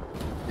M2?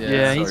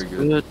 Yeah, he's so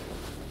good.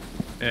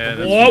 Yeah,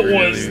 that's What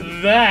really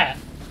was that?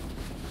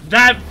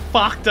 That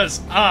fucked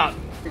us up.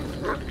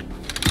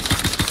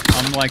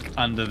 I'm like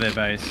under their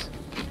base.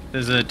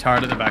 There's a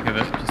turret at the back of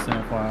it, just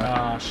an FYI.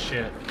 Ah,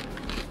 shit.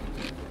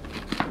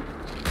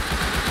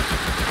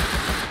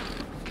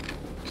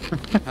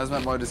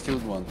 Hazmat mode has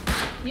killed one.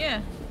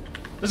 Yeah.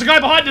 There's a guy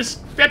behind us!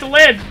 About to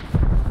land!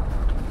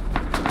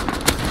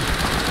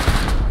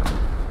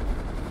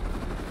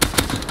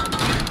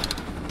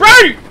 Bro!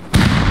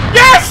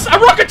 Yes! A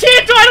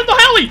Rocketeer died on the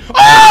heli!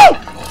 Oh!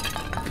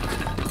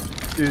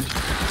 Dude.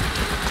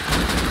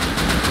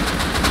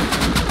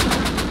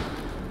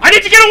 I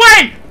need to get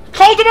away!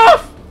 Hold him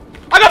off!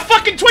 I got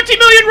fucking 20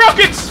 million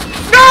rockets!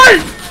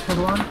 No! Killed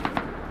one.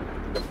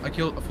 I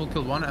full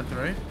killed one at the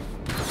right.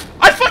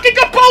 I fucking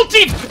got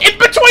bolted! In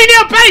between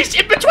our base!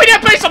 In between our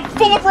base, I'm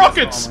full of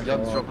rockets!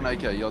 Yod's dropping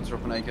AK. Yod's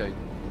dropping AK.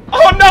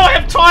 Oh no, I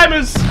have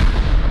timers!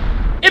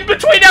 In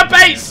between our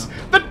base!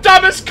 The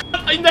dumbest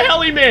cunt in the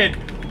heli, man!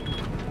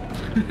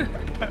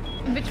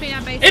 In between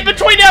our base. In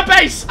between our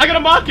base! I gotta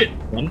mark it!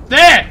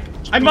 There!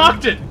 I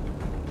marked it!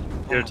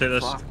 Here, take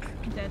this. I'm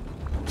dead.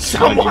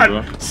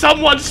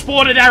 Someone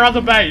spawned at our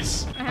other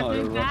base! I have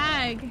no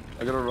bag.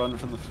 I gotta run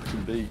from the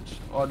fucking beach.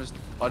 Oh, I just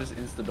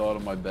insta died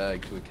on my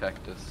bag to a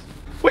cactus.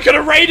 We could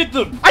have raided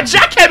them! I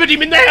jackhammered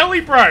him in the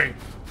heli, bro!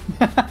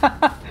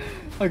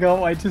 I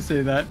can't wait to see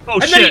that. Oh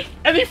and shit!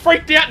 Then he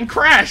freaked out and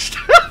crashed!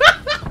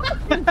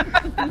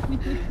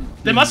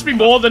 There must be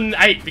more than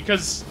 8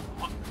 because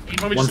he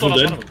probably just thought I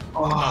was one of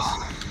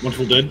them. One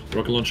full dead.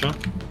 Rocket launcher.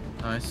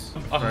 Nice.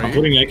 I'm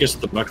putting AKs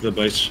at the back of the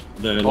base.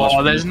 The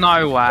Oh, there's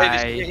no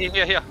way.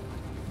 Here.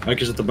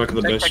 AKs at the back of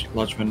the base.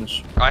 Large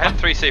finish. I had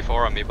 3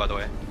 C4 on me, by the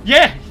way.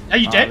 Yeah! Are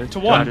you Oh, dead? this To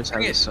guy what? just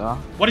has a SAR.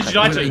 What did you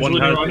die to? Anyone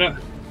looting right now?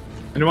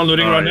 Anyone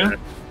looting right now? Do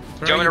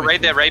you want me to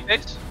raid their raid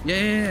base?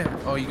 Yeah.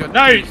 Oh, you got.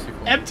 No!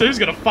 M2's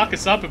gonna fuck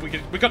us up if we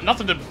got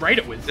nothing to raid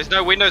it with. There's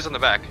no windows on the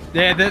back.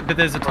 Yeah, but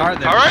there's a turret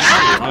there.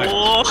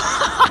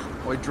 Alright!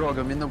 Wait, Drog,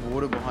 I'm in the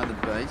water behind the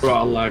base. Bro,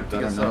 I lagged.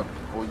 I Yes, don't know. up.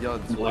 Oh,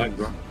 Yod's Lag,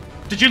 bro.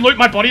 Did you loot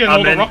my body and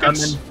all the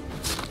rockets?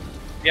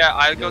 Yeah,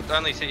 I got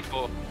only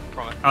C4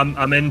 from it.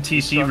 I'm in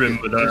TC room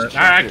with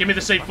Alright, give me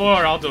the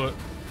C4, I'll do it.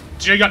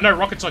 You got no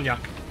rockets on ya.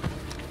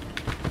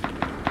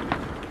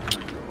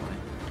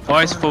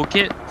 Boys, full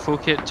kit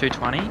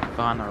 220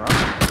 behind the rock.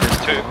 There's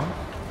 2.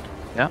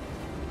 Yep.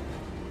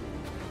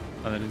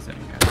 Oh, that is it.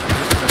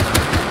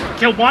 Okay.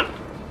 Killed one.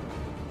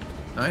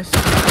 Nice.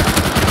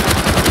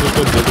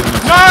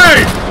 No!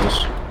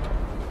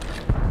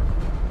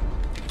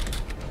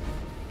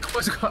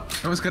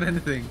 No one's got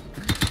anything.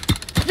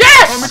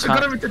 Yes! Oh, Mr.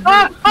 got him with the door.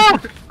 Ah!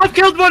 I've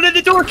killed one at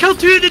the door! Killed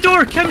 2 at the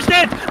door! Kim's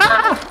dead!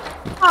 Ah!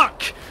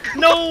 Fuck!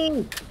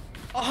 No!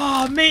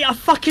 Oh, mate, I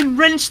fucking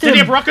rinsed him! Did he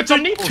have rockets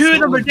on me? 2 of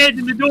them are dead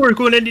in the door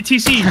going into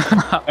TC!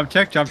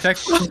 Jump check.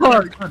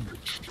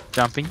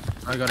 Jumping.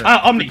 I got it.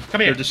 Omni, come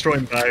They're here.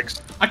 destroying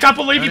bags. I can't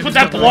believe you put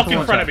that block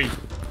in front of me.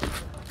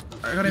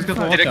 I got him.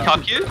 Did it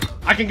cuck you?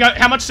 I can go.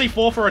 How much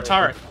C4 for a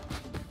turret?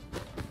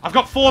 I've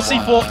got 4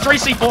 C4, 3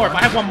 C4 if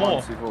I have one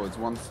more. C4. It's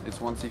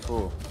one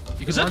C4.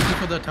 You Is can it? run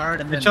for the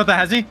turret and then. Shot the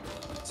Hazzy.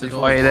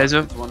 C4 Wait, there's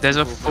it's one a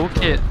C4 full for the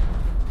kit. turret.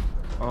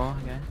 Oh,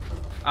 okay.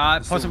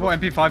 Possible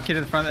MP5 kit at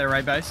the front of their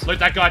raid base. Loot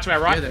that guy to our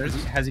right. Yeah, there is.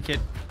 Hazzy kit.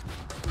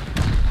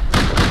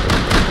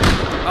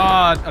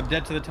 Oh, I'm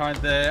dead to the turret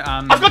there.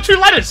 I've got 2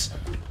 ladders.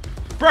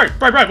 Bro,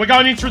 we're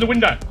going in through the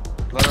window.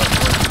 Ladder up,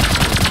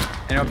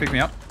 boys. Anyone pick me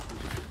up?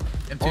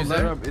 Oh, M2's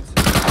ladder there. up. It's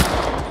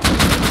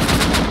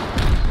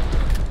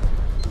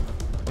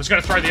I'm just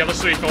gonna throw the other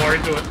C4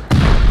 into it.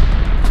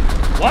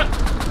 What?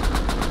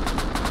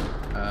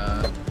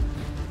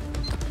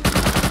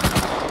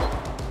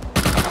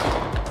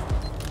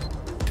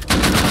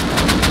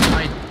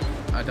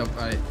 I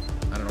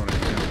don't know what to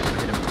do. I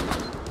hit him.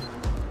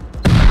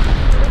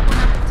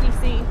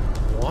 TC.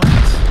 What?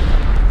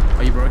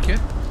 Are you broke yet?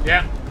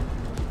 Yeah.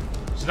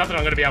 There's nothing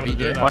I'm gonna be able to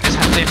do. Yeah. Though. What is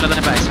Hazzy out of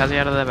their base? Hazzy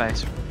out of their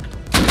base.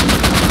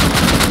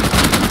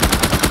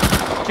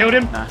 Killed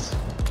him. Nice.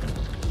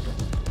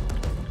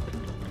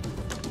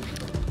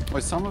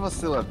 Wait, some of us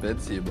still have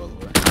beds here, by the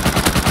way.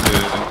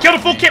 Killed a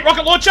full kit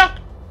rocket launcher.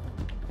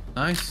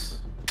 Nice.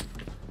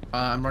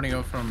 I'm running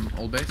out from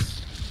old base.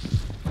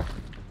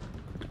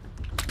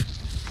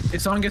 If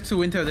someone gets to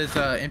winter, there's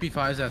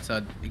MP5s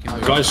outside. You can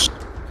do it. Guys, is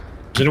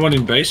anyone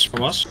in base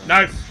from us?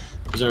 No.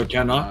 Is there a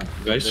canna?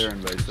 Base? They're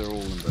in base. They're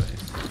all in base.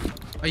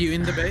 Are you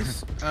in the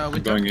base? I'm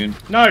Winter? going in.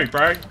 No,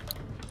 bro.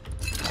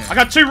 I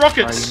got 2 Bro,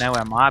 rockets. you know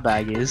where my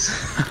bag is.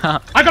 I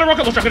got a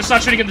rocket launcher. I'm gonna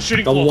start shooting in the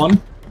shooting Double floor.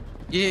 one.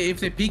 Yeah, if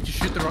they peek, just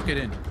shoot the rocket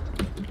in.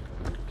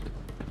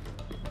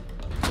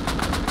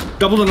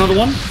 Doubled another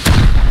one.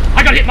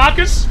 I got hit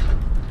markers.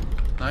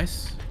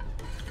 Nice.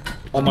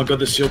 Oh my god,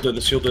 they sealed it. They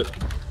sealed it.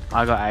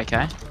 I got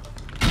AK.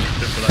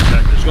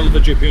 Just got the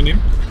GP on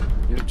him.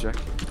 You have Jack.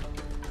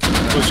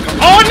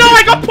 Oh no,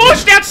 I got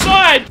pushed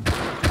outside.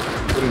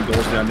 Putting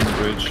doors down in the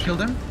bridge.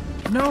 Killed him.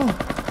 No.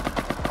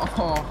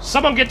 Oh.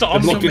 Someone get to They're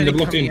blocked in, they're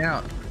blocked coming in.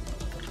 out.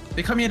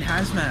 They come in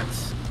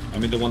hazmats. I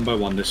mean, the one by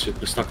one, they're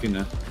stuck in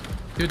there.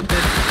 Dude,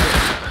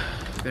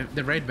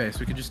 they're raid base.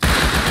 We could just take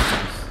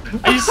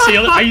it.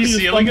 Are you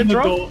sealing a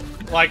drop?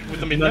 Like with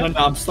them in No, there? no,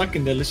 I'm stuck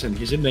in there. Listen,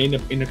 he's in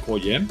the inner core,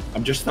 yeah?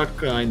 I'm just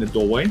stuck in the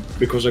doorway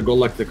because I got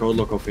like the code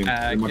lock off him.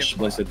 Pretty much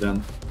placed it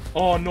down.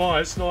 Oh,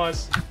 nice,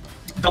 nice.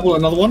 Double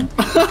another one.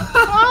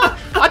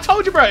 I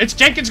told you, bro. It's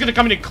Jenkins gonna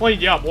come in and clean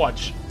you up.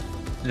 Watch.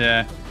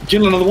 Yeah.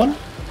 Kill another one.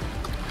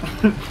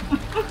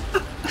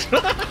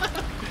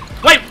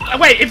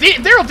 Wait.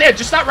 If they're all dead,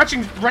 just start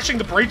rushing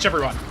the breach,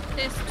 everyone.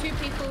 There's 2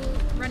 people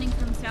running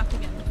from south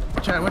again.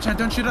 Watch out,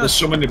 don't shoot us. There's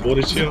so many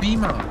bodies There's here. a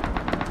beamer.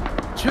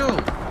 Chill.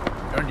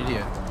 You're an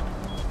idiot.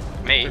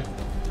 Me?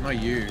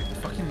 Not you. The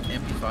fucking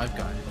MP5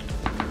 guy.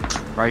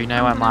 Bro, you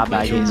know where my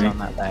bag is on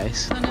that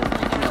base. Pick me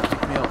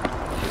up.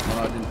 Well,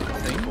 I didn't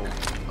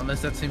think.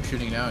 Unless that's him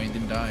shooting now, he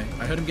didn't die.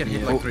 I heard him get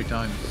hit like 3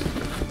 times.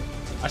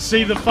 I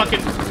see the fucking.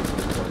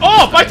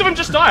 Oh, both of them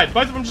just died.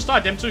 Both of them just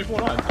died. Them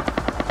 249.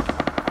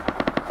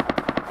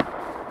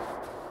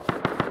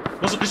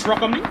 Was it this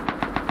rock on me?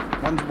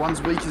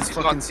 One's weak as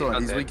fuck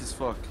inside. He's weak as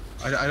fuck.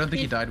 I don't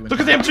think he died. Look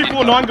at the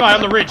M249 guy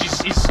on the ridge.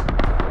 He's.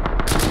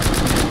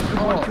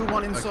 Kill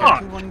one inside.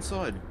 Kill one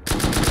inside.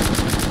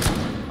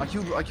 I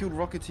killed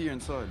Rocketeer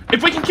inside.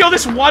 If we can kill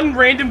this one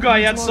random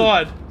guy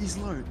outside. He's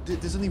low.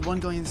 There's only one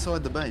guy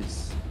inside the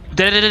base.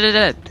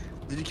 Dead.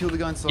 Did you kill the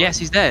guy inside? Yes,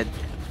 he's dead.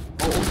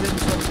 Oh, all dead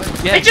inside the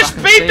base. Yeah, He just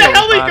beamed the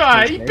heli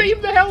guy. He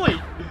beamed the heli.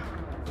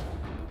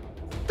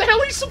 The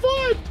heli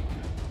survived.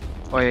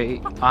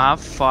 Wait, I have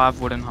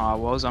 5 wooden high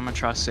walls. I'm gonna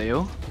try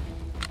seal.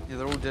 Yeah,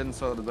 they're all dead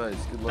inside the base.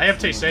 Good luck. They have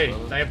to them, TC.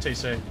 brother. They have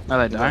TC. No,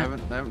 they They don't.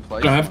 haven't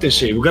played. We don't have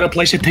TC. We gotta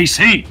place a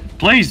TC,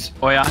 please.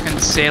 Wait, I can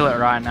seal it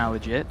right now,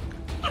 legit.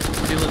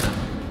 Seal it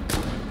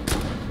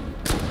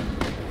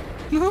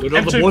then. With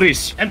all the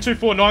bodies.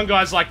 M249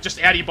 guy's like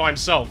just out here by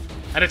himself,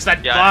 and it's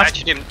that Yeah, I last.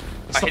 hatched him.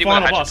 It's I the hit him with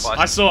a final hatchet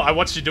boss. twice. I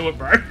watched you do it,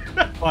 bro.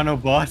 Final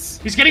boss.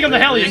 He's getting on the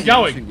heli and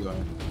going.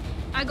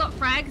 I got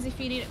frags if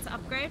you need it to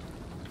upgrade.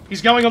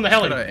 He's going on the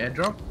heli. Got an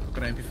airdrop.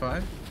 Got an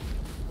MP5.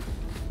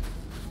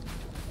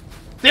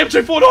 The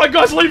M249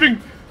 guy's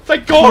leaving.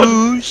 Thank God.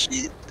 Oh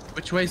shit.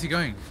 Which way is he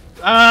going?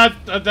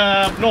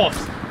 The north.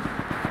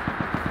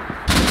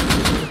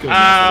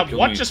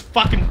 What just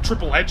fucking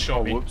triple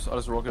headshot me? Whoops! I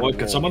just rocketed. Wait,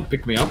 can someone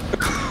pick me up?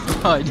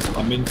 Oh,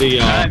 I'm in the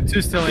I'm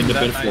too still in the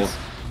that bed floor. base.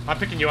 I'm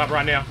picking you up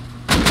right now.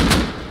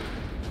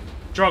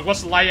 Drog,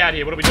 what's the layout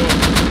here? What are we doing?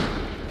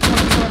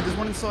 There's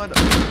one inside.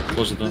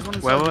 Close it down. There's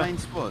one Where inside were- main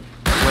spot.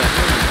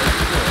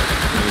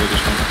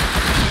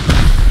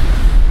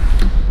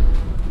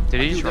 Did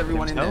he I just killed rock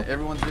everyone in himself? there.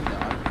 Everyone's in there.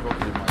 I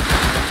rocketed my.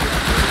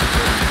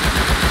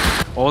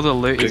 All the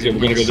loot is Okay, in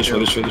we're gonna go here this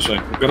way, still. this way.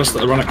 We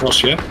gotta run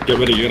across, yeah? Get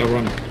ready, you gotta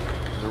run.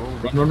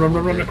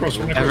 Run across,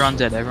 run across. Everyone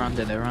dead, everyone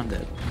dead, everyone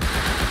dead.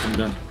 I'm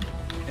done.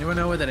 Anyone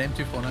know where that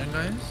M249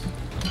 guy is?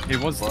 He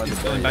was By the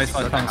still in base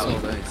by the time I saw.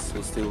 base.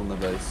 We're still in the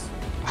base.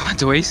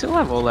 Do we still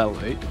have all that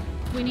loot?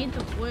 We need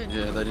the wood.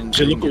 Yeah, they didn't.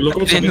 See, look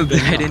what's happening They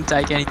there. didn't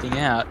take anything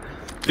out.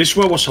 This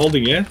way was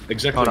holding, yeah?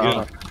 Exactly, Hold on, yeah.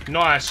 hold on.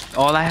 Nice.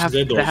 Oh, they have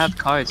Dead doors.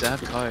 codes, they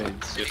have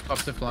codes.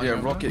 Pops the flying Yeah,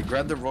 over. rocket.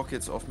 Grab the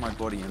rockets off my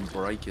body and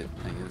break it.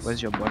 Niggas.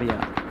 Where's your body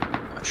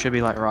at? It should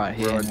be like right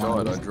here. Where I in one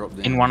of died, I the- dropped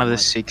down. in one of the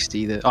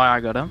 60 that. Oh, I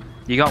got him.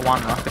 You got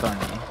 1 rocket on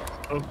you.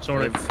 Oh,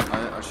 sorry.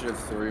 I should have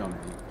 3 on me.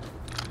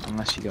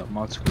 Unless you got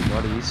multiple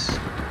bodies.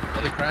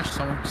 Heli crashed.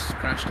 Someone just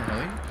crashed the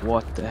heli.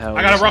 What the hell?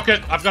 I got is a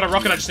rocket. I've got a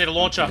rocket. I just need a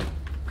launcher.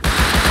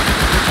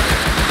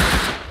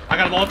 I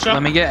got a launcher. it?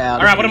 Let me get out.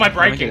 All right, of what here. am I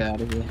Let me breaking? get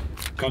out of here.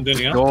 Come down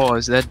here.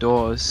 Doors, they're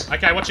doors.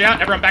 Okay, watch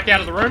out. Everyone back out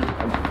of the room.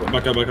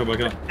 Back up, run.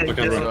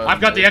 I've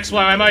got the Explo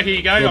ammo. Here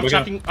you go. Go I'm back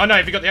chucking. Oh no,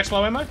 have you got the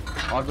Explo ammo?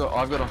 I've got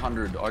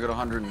 100. I got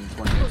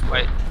 120.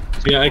 Wait.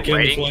 Yeah, AK on the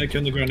Raiding? floor, AK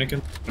on the ground, AK. I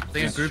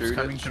think a group's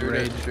coming to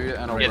raid. Shoot it,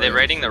 and I'll Yeah, they're raid.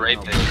 raiding the raid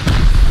pit.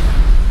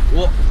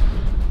 What?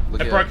 Look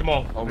They out. broke them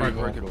all. I'll Broke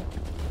break it all.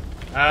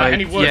 Wait,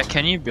 Any wood? Yeah,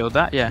 can you build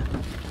that? Yeah.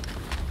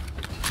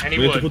 Any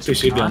We have to wood? put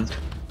TC down.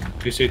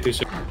 TC.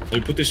 Will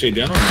you put TC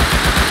down or not?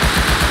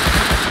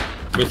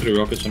 Go through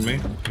rockets on me.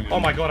 Oh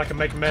my god, I can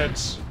make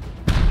meds.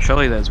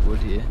 Surely there's wood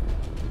here.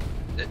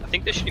 I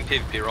think they're shooting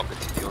PvP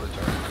rockets if you want to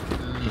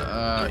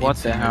turn. What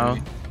the hell?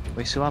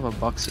 We still have a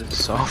box of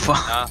sulfur.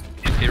 Nah,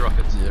 PvP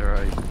rockets. Yeah,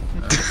 right.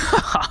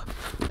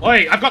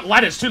 Oi, I've got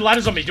ladders. 2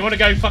 ladders on me. Do you want to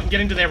go fucking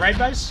get into their raid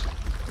base?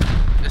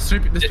 There's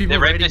people Their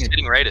raid raiding base it.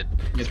 getting raided.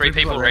 Yeah, 3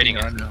 people raiding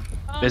it. right now.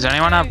 Oh, Does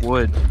anyone have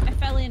wood? I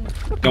fell in.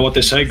 Know what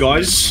they say,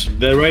 guys?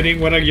 They're raiding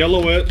when I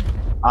yellow it.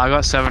 I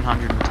got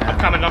 710. I'm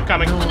coming. I'm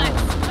coming. The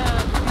next,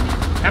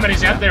 How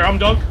many's out there? I'm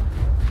dog.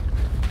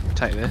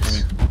 Take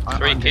this. 3 I'm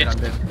dead, kids.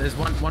 I'm dead. There's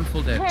one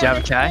full dead. Do you have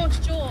a K?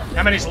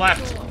 How many's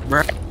left?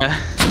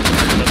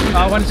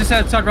 One's just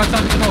outside, right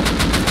side of the door.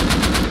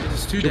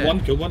 There's 2 Kill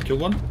dead.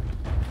 one.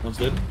 One's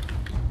dead.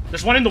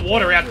 There's one in the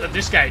water out at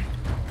this gate.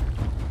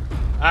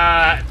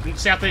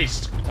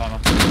 Southeast.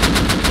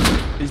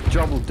 He's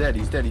double dead.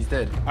 He's dead.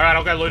 Alright,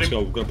 I'll go loot Let's him.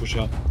 go, we've got to push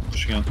out.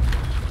 Pushing out.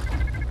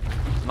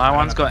 No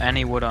one's got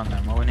any wood on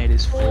them. All we need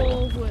is 4.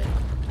 All wood.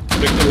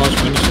 Pick the large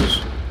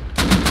furnaces.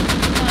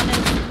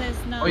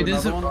 There's no. Oh,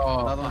 there's Another a. one, Oh,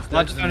 another one.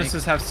 Large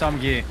furnaces have some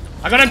gear.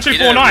 I got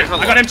M249.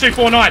 I got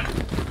M249.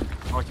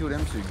 Oh, I killed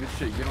M2. Good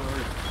shit. Get on the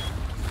roof.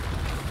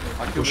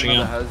 I killed Pushing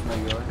another out.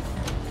 hazmat guy.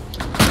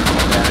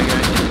 Yeah, they're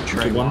going to the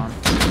tree Good one. one.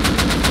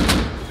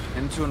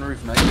 M2 on the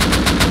roof naked.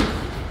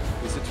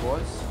 Is it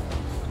twice?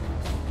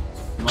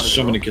 Might as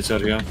So well. many kids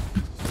out here.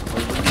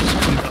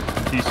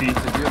 DC. Did you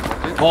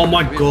have rocket? Oh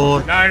my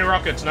god. No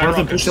rockets. No One of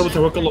them rockets. pushed out with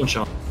a rocket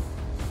launcher.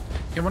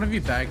 Can one of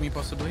you bag me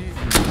possibly?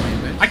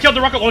 I killed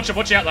the rocket launcher.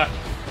 Watch out though.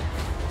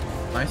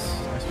 Nice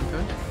one,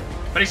 Code.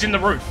 But he's in the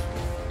roof.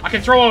 I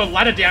can throw a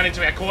ladder down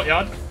into our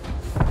courtyard.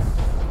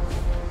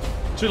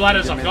 2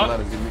 ladders Give I've me got. the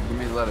ladders. Give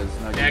me the ladders.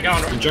 No, Yeah, go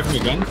on. Can you chuck me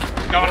a gun?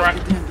 Go on,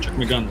 right. Chuck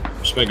me a gun.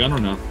 Spare gun or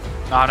no?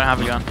 No, I don't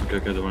have a gun.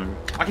 Okay, don't worry.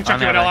 I can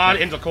chuck you an LR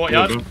into the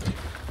courtyard.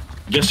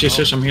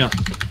 Yes, I'm here.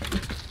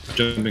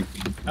 Jumping.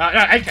 No,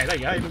 AK, there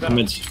you go. Even better.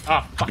 Meds.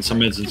 Oh, fuck. It's some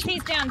meds. It's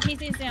TC's down.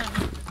 TC's down.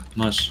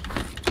 nice.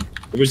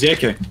 Where's the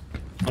AK?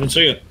 I don't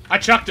see it. I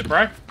chucked it,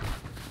 bro.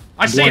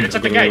 I see it. It's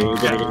at the gate. Go.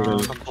 I'm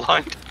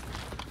blind.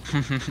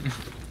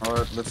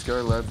 Alright, let's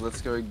go, lads.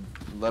 Let's go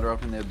ladder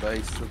up in their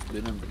base. Let's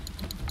bid them.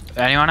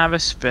 Anyone have a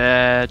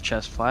spare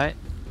chest plate?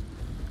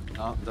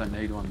 No, don't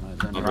need one, mate.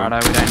 Don't need Righto,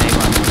 we don't need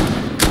one.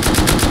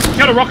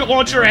 Killed a rocket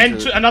launcher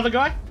and another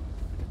guy.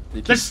 You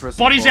keep There's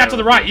pressing bodies out to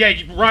the fire. right. Yeah,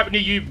 right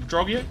near you,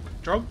 Drog.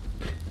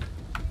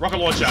 Rocket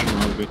launcher.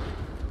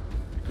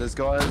 There's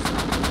guys.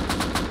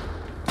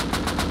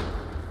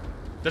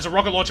 There's a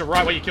rocket launcher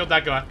right where you killed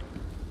that guy.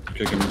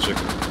 Okay, give me a sec.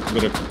 I'm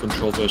gonna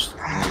control first.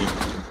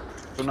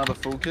 Got another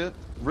full kit.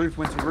 Roof,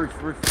 went to roof.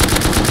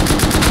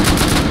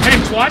 Hit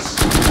him twice.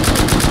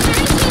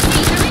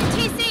 They're in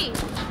TC.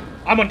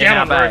 I'm on In down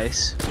our on the roof.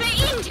 base. They're in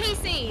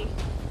TC.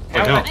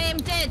 Okay. I am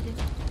dead.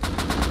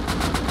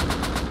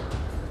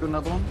 Got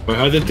another one. Wait,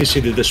 how did they see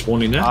that they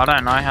spawn in there? I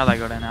don't know how they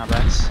got in our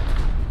base.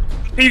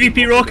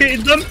 PvP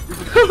rocketed them.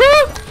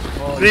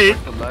 Oh, Wait. you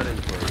the ladders,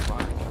 bro.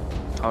 Fuck.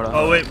 Hold on.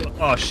 Oh wait.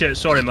 Oh shit.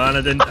 Sorry, man.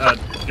 I didn't. I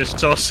just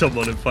saw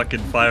someone and fucking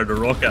fired a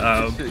rocket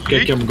at him.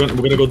 Okay, we're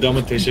gonna go down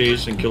with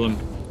TCs and kill him.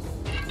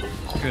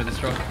 Screw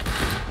this rock.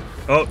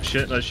 Oh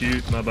shit. That's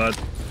you. My bad.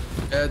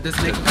 There's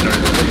Nick.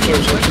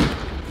 Sorry.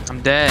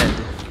 I'm dead.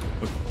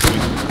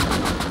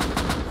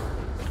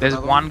 There's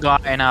one guy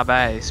in our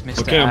base,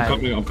 Mr. Okay, A.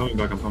 I'm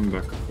coming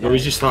back. Where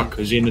is he stuck?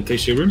 Is he in the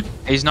TC room?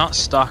 He's not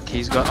stuck.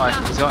 He's got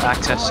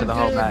access to the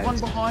whole One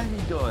base. behind me,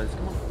 guys.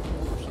 Come on.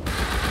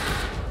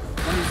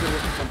 One is there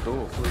at the front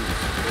door, please.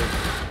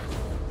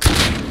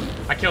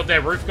 I killed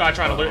their roof guy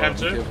trying to loot Be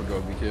M2. careful,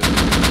 God, be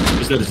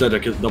careful. Is that I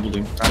killed doubled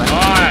him.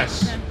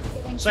 Nice.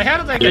 So how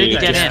did they How did he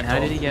get get there? in? How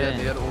did he get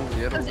They in? had all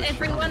Because the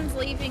everyone's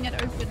leaving it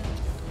open.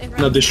 No,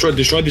 Everyone's destroy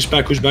this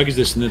bag. Whose bag is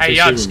this in the Hey, TC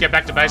yeah, room? just get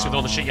back to base with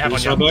all the shit you have on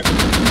This you. back?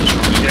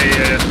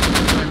 Yeah.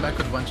 Going back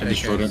with a bunch of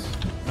Destroyed it.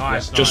 AKs.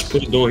 Nice, Just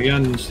put the door here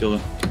and steal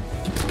it.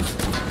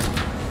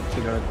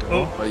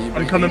 Oh,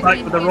 I'm coming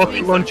back with a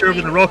rocket launcher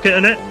with a rocket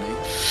in it.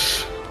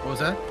 What was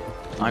that?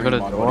 I got a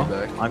door.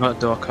 I got a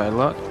door code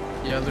lock.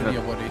 Yeah, literally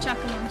your body. chuck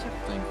them on.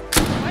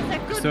 Why is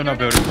that good? Still not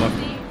You're building not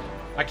block.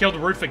 I killed the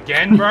roof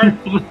again, bro. Yeah,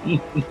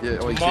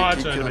 oh, you My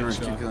keep turn killing to roof,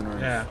 start. keep killing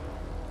roof. Yeah.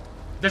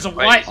 There's a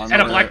white I'm and a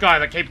gonna- black guy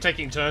that keep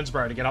taking turns,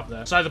 bro, to get up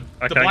there. So the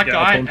can't black get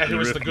up guy, onto who the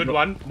was roof, the good but-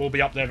 one, will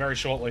be up there very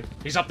shortly.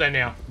 He's up there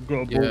now.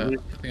 Got a Yeah, bolt.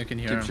 I think I can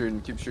hear Keep him.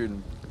 shooting, keep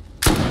shooting.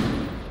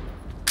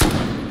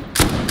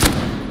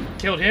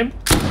 Killed him.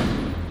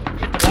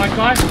 Hit the black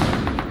guy.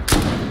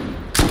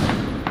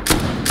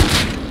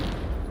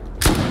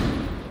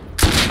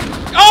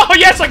 Oh,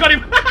 yes, I got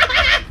him!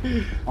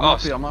 I'm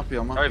up here, I'm up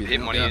here. I hit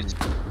one of you.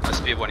 I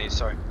speared one of you,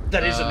 sorry.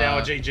 That is now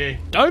a GG.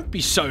 Don't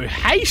be so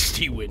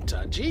hasty,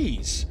 Winter.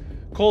 Jeez.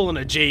 Calling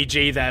a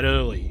GG that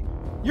early.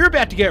 You're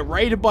about to get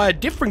raided by a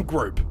different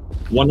group.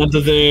 One under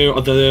the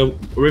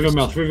river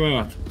mouth,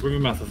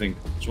 I think.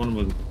 It's one of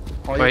them.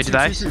 Oh, Wait, yeah, did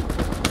I? shoot. Do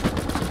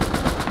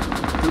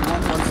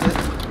one set.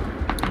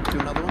 Do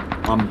another one.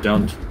 I'm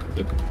down.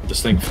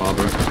 This thing far,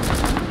 bro.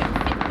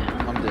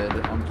 I'm dead.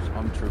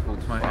 I'm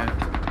tripled. My Fuck.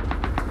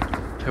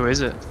 hand. Who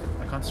is it?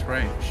 I can't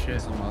spray.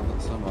 Shit. Some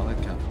other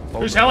cat.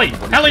 Who's Helly?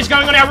 Helly's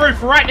going on our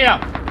roof right now.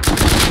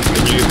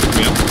 Can you pick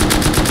me up?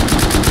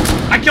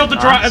 I killed the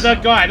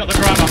guy, not the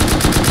driver.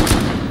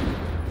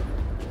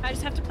 I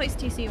just have to place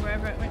TC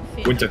wherever it went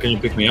fit. Winter, can you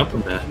pick me up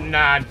from there?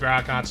 Nah, bro,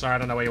 I can't. Sorry, I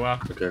don't know where you are.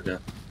 Okay.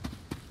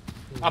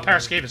 Oh,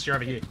 Paraskevus, you're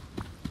over here.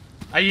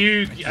 Are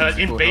you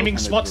in beaming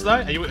spots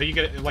though? Are you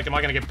gonna, like, am I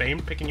gonna get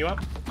beamed picking you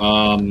up?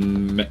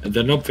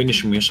 They're not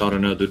finishing me, so I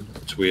don't know, dude.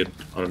 It's weird.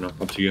 I don't know.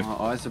 Up to you.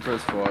 I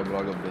suppressed fire, but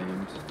I got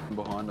beamed.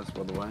 Behind us,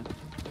 by the way.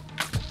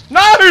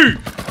 No!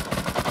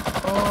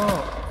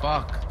 Oh,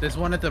 fuck. There's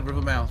one at the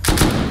river mouth.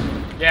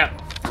 Yeah.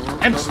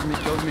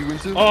 Cover me,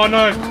 Winter. Oh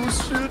no! Oh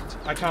shit!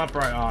 I can't,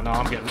 bro. Oh no,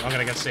 I'm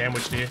gonna get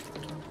sandwiched here.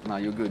 Nah,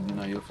 you're good.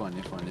 No, you're fine.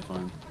 You're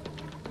fine.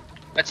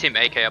 That's him,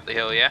 AK up the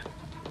hill, yeah?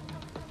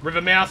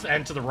 Rivermouth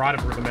and to the right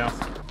of Rivermouth.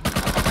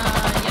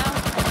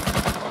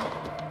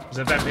 Yeah. Is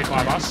that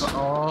MP5 us?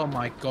 Oh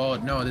my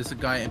god, no, there's a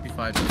guy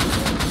MP5.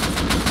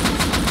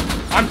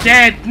 I'm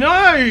dead!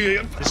 No!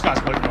 This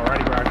guy's looting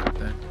already, bro.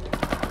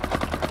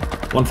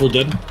 One full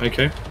dead.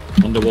 AK.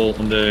 On the wall.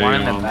 On the. One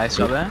in the base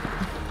up there.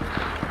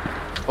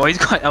 Oh, he's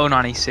got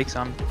L96.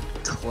 I'm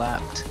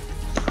clapped.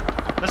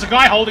 There's a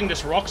guy holding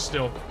this rock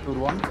still. Killed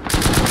one.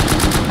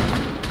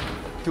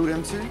 Killed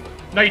him too.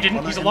 No, you didn't.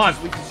 Oh, no, He's M2's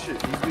alive. weak as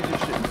shit. He's weak as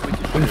shit. He's weak as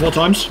shit. One 4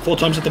 times. 4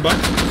 times at the back.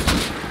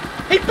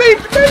 He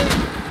beeped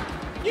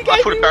me! You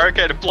I put a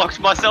barricade and blocked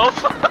myself.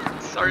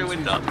 Sorry,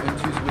 Winter.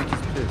 M2's weak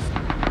as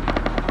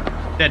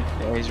piss. Dead.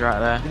 Yeah, he's right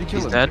there. Did he kill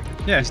He's him? dead.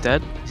 Yeah. He's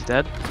dead. He's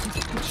dead.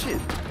 Good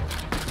shit.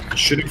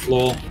 Shooting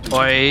floor.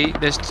 Boy,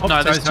 there's Oh,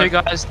 no, there's sorry,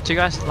 two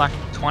guys like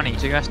 20.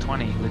 Two guys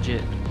 20,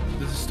 legit.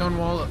 There's a stone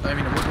wall, I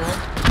mean a wood wall.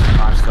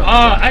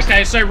 Oh,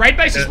 okay, so raid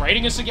base is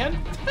raiding us again?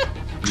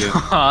 Yeah.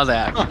 Oh, they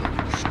actually.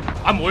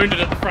 I'm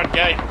wounded at the front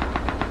gate.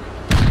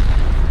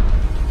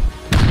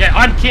 Yeah,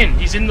 I'm Kin.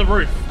 He's in the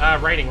roof,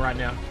 raiding right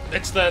now.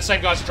 It's the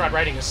same guys who tried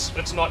raiding us.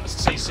 It's not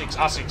C6,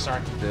 R6,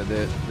 sorry.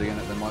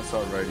 They might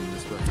start raiding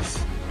this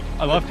place.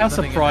 I love how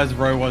surprised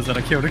Ro was that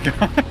I killed a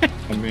guy.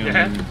 I mean,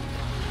 Yeah.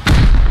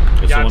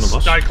 it's one of Yuds,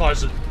 us. don't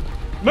close it.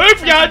 Move,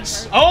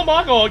 Yuds! Oh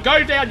my god,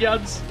 go down,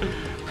 Yuds!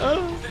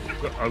 Oh.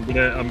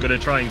 I'm gonna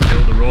try and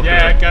kill the rocket.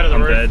 Yeah, go to the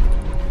I'm roof. dead.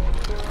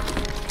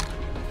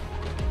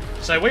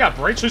 So we are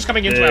breach. Who's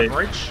coming into our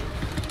breach?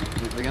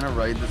 They're gonna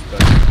raid this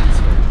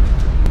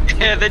place.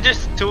 Yeah, they're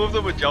just 2 of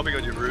them were jumping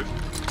on your roof.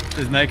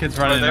 There's nakeds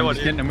running and they I'm want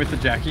just getting them with the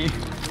Jackie.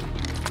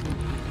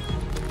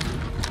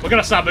 We're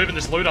gonna start moving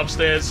this loot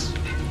upstairs.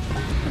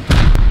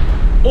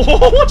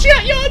 Oh, watch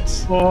out,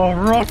 Yuds! Oh,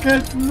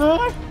 rocket,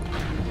 no!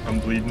 I'm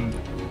bleeding.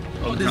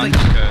 Oh, I'm there's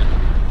bleeding.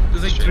 like,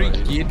 there's like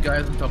 3 geared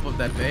guys on top of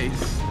that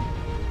base.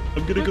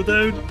 I'm gonna go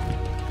down.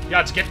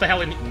 Yuds, get the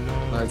hell in. No.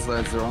 Lads,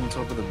 they're on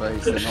top of the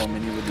base. They're not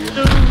many with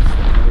the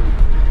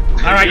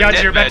Alright, You're Yuds,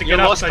 dead, you're about man. to You're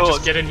get up, lost so cause.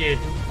 just get in here.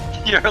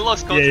 You're a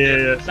lost cause.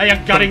 Yeah. They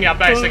are gutting our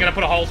base. They're gonna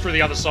put a hole through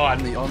the other side.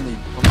 on the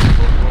box.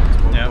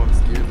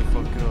 Gear the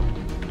fuck up.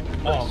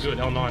 Oh, good,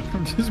 L9.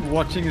 I'm just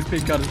watching as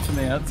big gutters from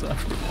the outside.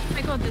 Oh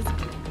my god, there's.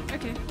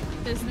 Okay,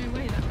 there's no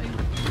way that way.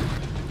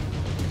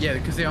 Yeah,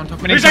 because they're on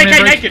top of Who's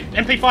AK naked?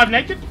 MP5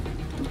 naked?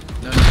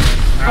 No.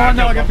 Oh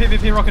no, I got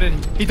PvP rocketed.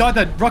 He died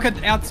there.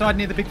 Rocket outside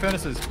near the big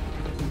furnaces.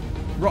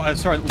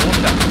 Sorry,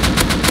 launcher.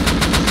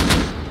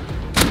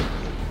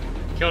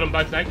 Killed them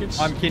both naked.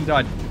 I'm Kin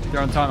died.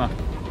 They're on timer.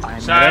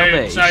 So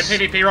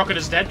PvP rocket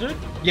is dead, dude?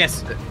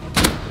 Yes.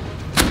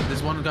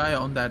 There's one guy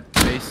on that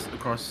base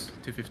across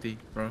 250,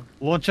 bro.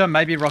 Launcher,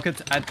 maybe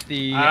rockets at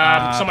the.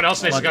 Someone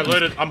else needs to go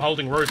loot it. I'm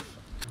holding roof.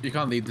 You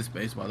can't leave this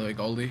base, by the way,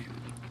 Goldie.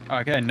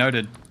 Okay,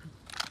 noted.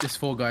 There's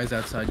 4 guys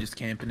outside just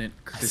camping it.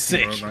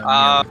 Sick.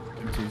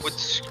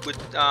 Would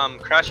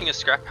crashing a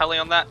scrap heli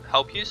on that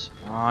help you?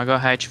 Oh, I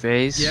got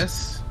HVs.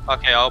 Yes.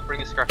 Okay, I'll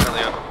bring a scrap heli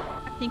up.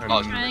 I think Oh.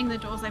 I'm trying the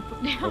doors I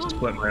put down. I'll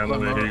split my ammo.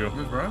 Here you go.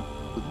 Move, bro.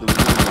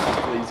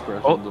 Please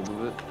crash Oh. on top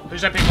of it.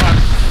 Who's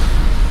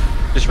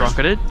MP5? Just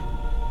rocketed.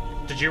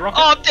 Did you rocket?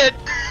 Oh, I'm dead!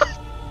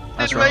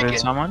 That's Didn't make rocketed it.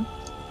 someone.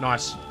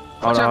 Nice.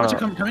 Watch out,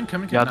 Hold on.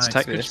 coming. Yeah, Nice. let's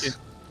take Good this. shit.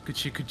 Good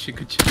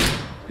shit.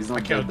 He's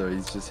not killed- dead though,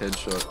 he's just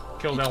headshot.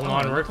 Killed L9 Oh,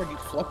 on the it roof. looked like you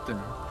flopped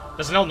him.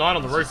 There's an L9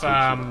 on the roof,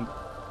 Can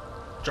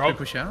Drog. you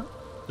push out?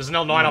 There's an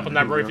L9 up on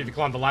that roof if you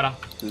climb the ladder.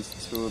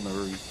 There's 2 on the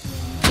roof.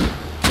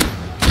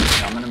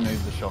 Yeah, I'm gonna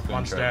move the shotgun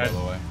One's tray, dead. by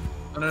the way.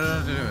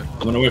 No, do it. I'm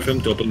gonna wait for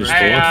him to open this door.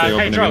 Hey, If they hey,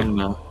 open Drog. again,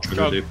 try to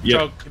Drog, leave. Yeah.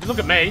 Drog, if you look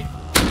at me,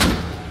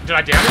 did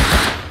I down it?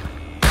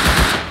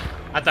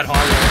 At that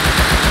high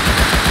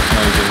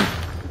No, he didn't.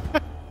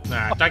 wall.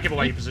 Nah, don't give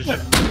away your position.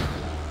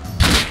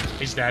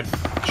 He's dead.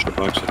 Shot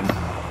by accident.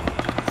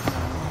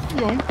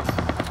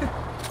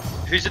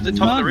 Who's at the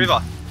top of the river?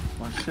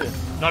 Oh shit.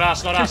 Not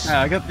us, not us.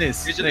 I got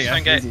this. Who's at There the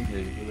you stone go.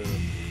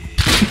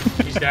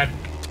 gate? He's dead.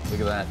 Look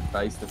at that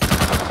base. Look at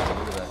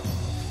that.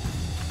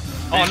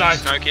 Oh no.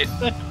 Snow kit.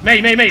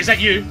 Me, is that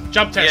you?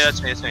 Jump test.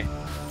 Yeah, that's me.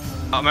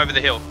 I'm over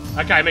the hill.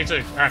 Okay, me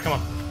too. Alright, come on.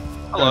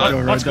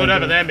 Hello. What's good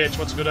over there, Mitch?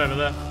 What's good over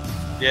there?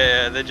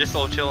 Yeah, they're just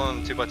all chilling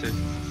on 2x2.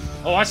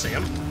 Oh, I see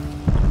him.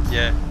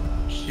 Yeah.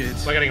 Shit.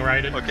 We're getting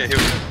raided. Okay, here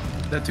we go.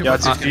 That Yeah,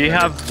 if you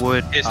have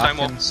wood, Here's I time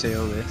can warp.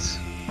 seal this.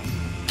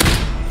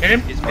 Hit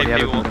him. It's Oh, yeah,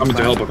 PP but- wall. Coming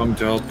to help, I'm coming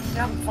to help. Get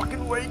out of the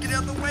fucking way, get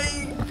out of the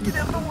way! Get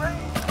out of the way!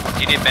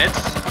 Do you need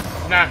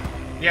meds? Nah.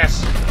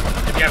 Yes.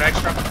 If you have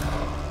extra.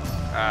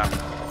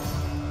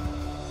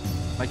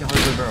 Make a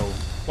hose barrel.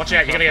 Watch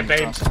out, you're gonna get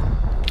beamed.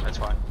 That's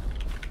fine.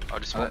 I'll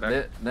just walk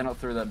back. They're not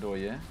through that door,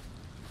 yeah?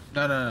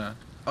 No.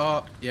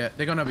 Oh, yeah,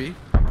 they're gonna be.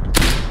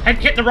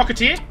 Hit the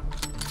Rocketeer.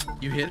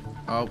 You hit.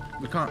 Oh,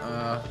 we can't.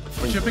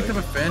 We should have picked up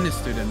a furnace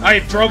student.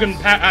 Hey, Drog and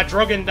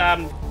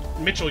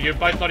Mitchell, you're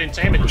both not in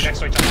team and you're next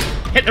to each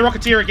other. Hit the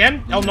Rocketeer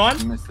again,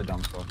 L9. Missed the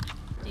dump spot.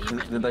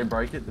 Did they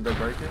break it?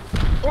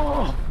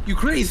 Oh, you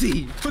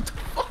crazy! What the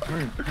fuck?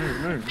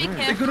 Be They're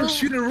careful. gonna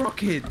shoot a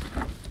rocket.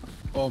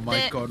 Oh my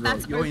There- god, Rob,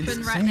 that's you're open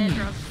insane. right there,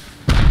 Drog.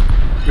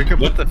 We could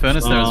put the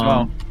furnace there as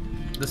well.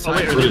 The Oh,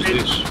 side what is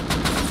this?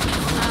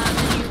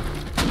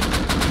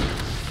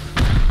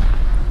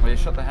 Oh yeah,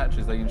 shut the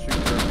hatches, they can shoot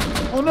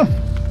through. Oh no!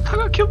 I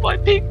got killed by a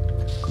pig.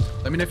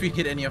 Let me know if you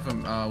hit any of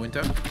them,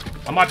 Winter.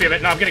 I might be a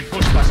bit. No, I'm getting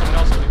pushed by someone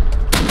else.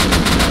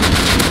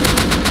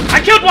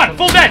 I killed one!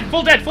 Full dead!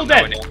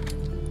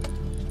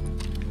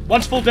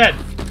 One's full dead.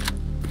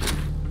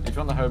 If you're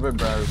on the hobo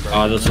barrel, bro.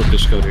 Ah, that's not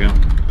Discord, yeah.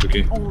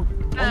 Okay.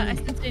 I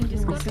sent it in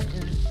Discord.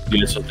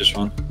 Yeah, it's not this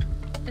one.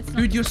 It's not.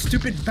 Dude, your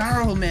stupid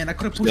barrel, man. I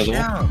could have The pushed other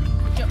out.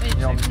 Do you want me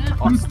to open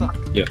it? I'm stuck.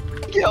 Yeah.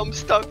 Yeah, I'm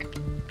stuck.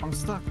 I'm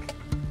stuck.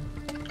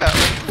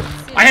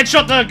 I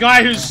headshot the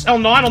guy who's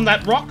L9 on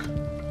that rock.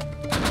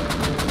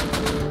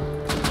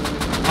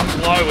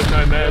 I'm low with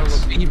no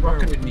meds. He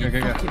rocketed me. Go, go,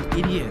 go. Fucking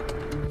idiot.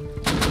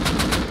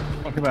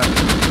 Fuck about it.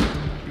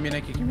 Give me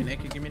naked, give me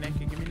naked, give me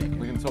naked, give me naked.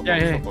 We can top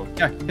Yeah, box,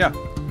 yeah, top box. yeah, yeah.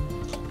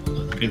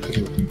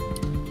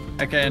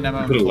 Okay, and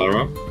Put a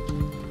Lara.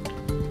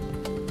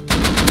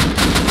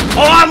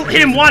 Oh, I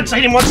hit him once. I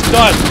hit him once and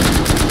died.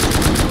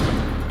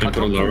 Can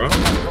put a Lara.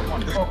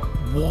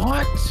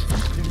 What?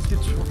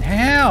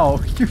 How?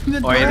 You're in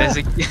the Oh yeah,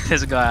 door.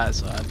 there's a guy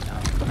outside.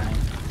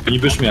 Can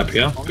you boost me up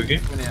here, Cookie?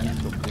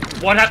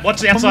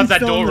 What's outside that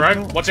door,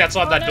 bro? What's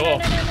outside that door?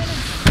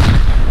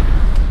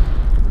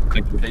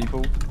 Thank you.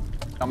 People,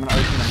 I'm gonna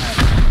open the hatch.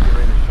 Get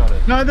ready to shut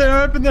it. No,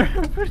 they're open, they're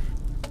open.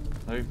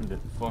 I opened it.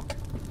 Fuck.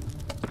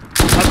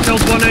 I've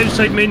killed one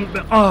outside main,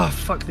 but oh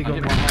fuck, they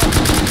got me.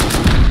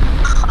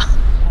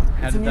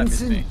 How did that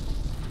miss me?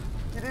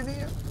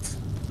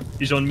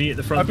 He's on me at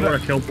the front door. I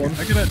killed one.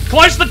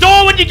 Close the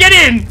door when you get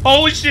in!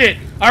 Holy shit!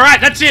 Alright,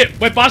 that's it.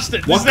 We're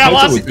busted. This What is our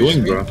codes are last. we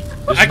doing, bro? This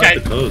is Okay.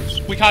 not the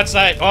codes. We can't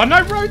say. Oh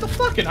no, bro, the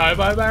fucking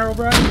hobo barrel,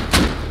 bro.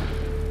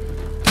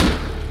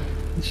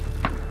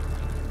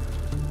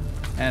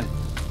 And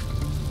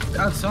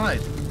Outside.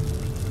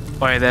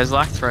 Oh yeah, there's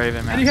like 3 of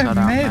them How do you have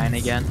outside our meds?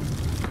 main again.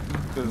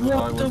 Because What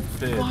I the was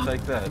there. fuck?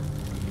 Take that.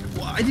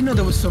 Well, I didn't know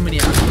there was so many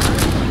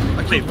outside.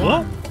 I Wait,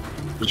 what?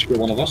 Did you get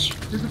one of us?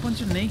 There's a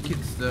bunch of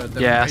nakeds.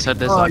 Yeah, I said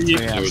there's Oh, like you-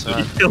 3 you-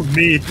 outside. He killed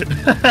me. No,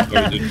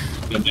 you didn't.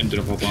 That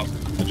didn't pop up.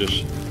 I just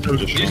You So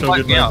just good,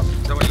 wipe me man. out.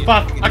 Is that what you-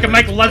 Fuck, I can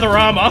make leather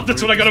armor.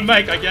 That's what I gotta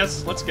make, I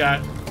guess. Let's go.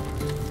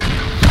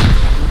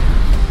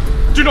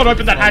 Do not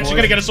open that hatch. You're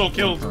gonna get us all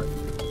killed.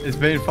 it's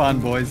been fun,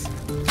 boys.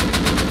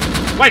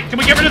 Wait, can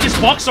we get rid of this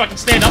box so I can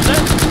stand up there?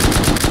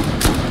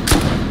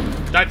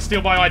 Don't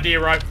steal my idea,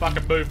 right?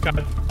 Fucking move,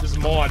 cunt. This is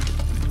mine.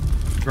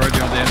 Rode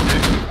you on the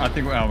M2. I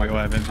think, oh my god,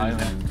 I have I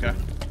M2 am. now. Okay.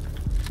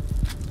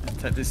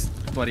 Take this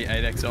bloody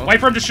 8x off. Wait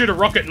for him to shoot a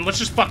rocket and let's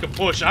just fucking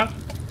push, huh?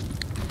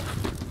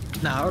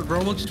 Nah, bro,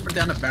 we'll just put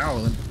down a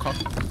barrel and cock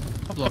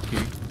block you.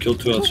 killed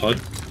 2 outside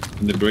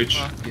in the bridge.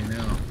 Fuck you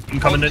now. I'm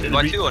coming into 2 the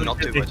by breach. 2 or not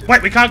 2 by 2?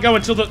 Wait, we can't go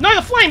until the. No,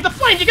 the flame! The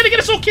flame! You're gonna get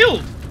us all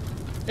killed!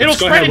 It'll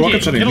Let's go spread ahead, in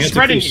rockets here. on him. It'll Yeah,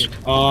 spread take in these. here.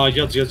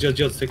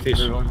 Yads, take these.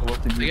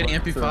 They get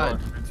MP5.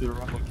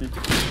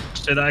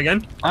 Say that again.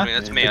 I mean,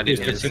 that's me. I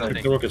didn't hear Take the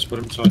something. rockets, put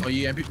them inside. Oh,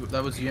 you MP?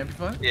 That was you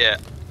MP5? Yeah.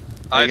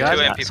 I You have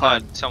 2 guys MP5.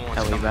 outside Someone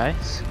wants heli to come.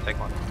 base. Take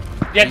one.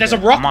 Yeah, there's a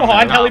rock I'm on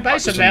behind there. heli Nah,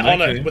 base and it's they're a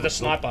on it naked. with a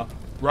sniper.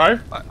 Bro,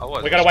 I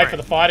was. we gotta wait for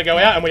the fire to go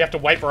out and we have to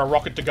wait for a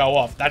rocket to go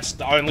off. That's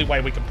the only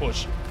way we can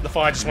push. The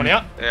fire just went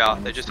out. Yeah,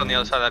 they're just on the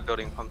other side of that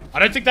building. I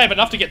don't think they have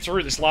enough to get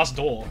through this last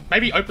door.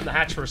 Maybe open the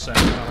hatch for a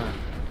second. I don't know.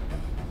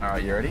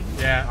 Alright, you ready?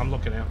 Yeah, I'm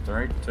looking out.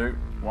 3, 2,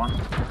 1.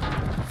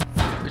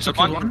 It's So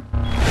okay, one- one.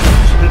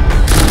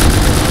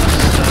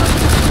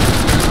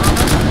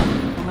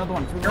 Another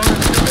one.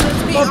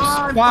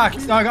 Oops, fuck!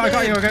 No, I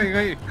got you, I got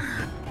you.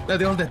 No,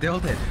 they're all dead, they're all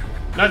dead.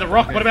 No, the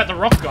rock. What about the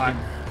rock guy?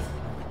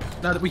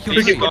 No, we killed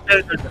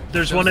Pookie, him.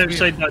 there's one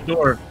outside that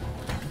door.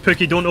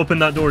 Pookie, don't open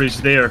that door. He's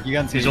there. You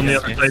can't see He's it, on the you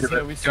other can't side see of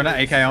it. it. Do you want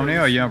an AK Omni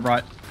or you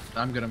right?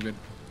 I'm good, I'm good.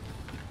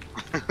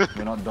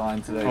 We're not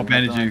dying today. I'll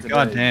bandage you.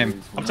 God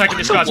damn. I'm taking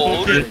this guy's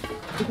full kit.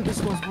 Look at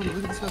this guy's body.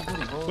 Look at this guy's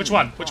body. Holy Which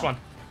one? fuck. Which one?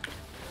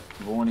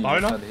 Vaughn,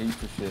 Boner? just had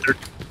heaps of shit.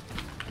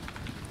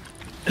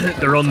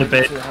 They're on the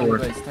Take it bed to a heli floor.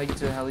 base. Take it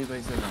to a heli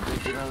base, everyone. Take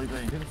it to a heli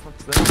base. Who the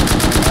fuck's that?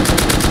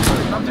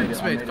 Come to I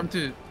this made way, it. come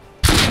to...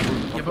 I'll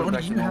Yeah, put but it only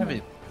back you to have normal.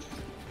 it.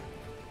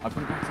 I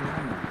put it back to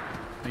normal.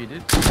 Oh, you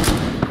did? Come,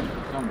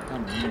 yeah,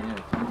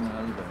 come on the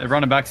heli base. They're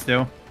running back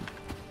still.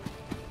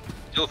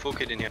 Still a full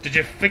kid in here. Did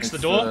you fix the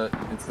It's door?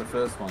 It's the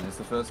first one. It's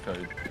the first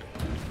code.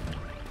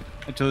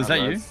 Until is that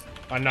you? Alright,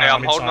 I know. Hey, I'm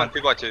I'm holding on inside.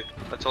 2 by 2.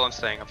 That's all I'm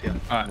staying up here.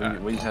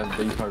 Alright, We have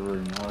depot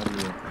room right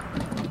here.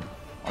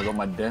 I got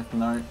my death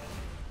note.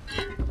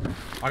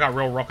 I got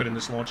real rocket in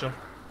this launcher.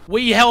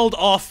 We held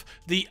off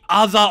the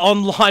other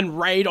online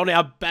raid on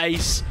our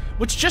base,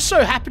 which just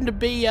so happened to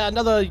be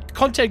another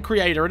content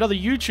creator, another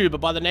YouTuber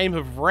by the name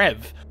of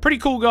Rev. Pretty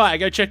cool guy,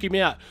 go check him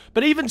out.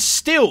 But even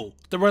still,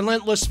 the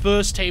relentless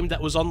first team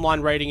that was online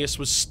raiding us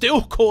was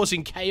still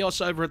causing chaos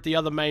over at the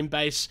other main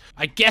base.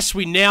 I guess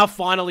we now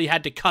finally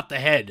had to cut the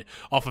head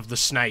off of the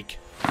snake.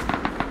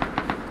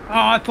 Oh,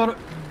 I thought it...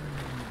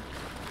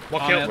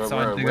 What I'm killed?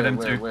 outside, they got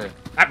M2. Where?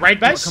 At raid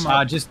base? Come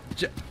on, just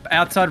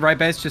outside raid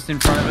base, just in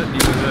front of it, near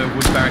the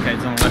wood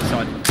barricades on the left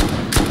side.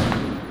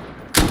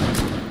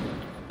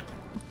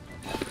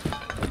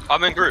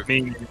 I'm in group.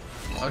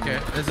 Okay,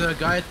 there's a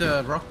guy at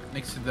the rock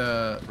next to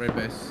the raid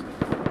base.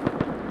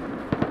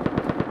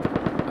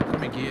 I'm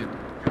coming geared.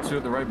 2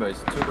 at the road base.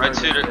 2 at the Red road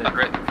suited. base.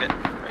 Red.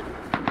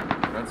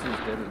 Red suit's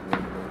dead at the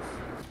road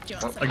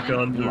base. A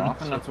gun. You're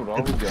laughing? That's what I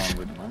was going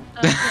with, man.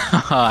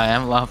 I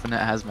am laughing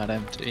at Hazmat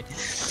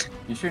M2.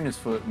 You're shooting his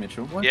foot,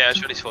 Mitchell. Yeah, I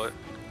shot his foot.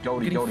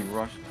 Goldie,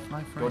 rush.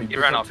 My Gordy, He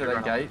push ran up off, to he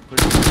that ran gate.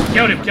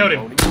 Killed him, killed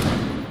him.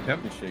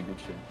 Yep. Good shit, good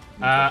shit.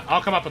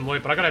 I'll come up and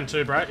loot, but I got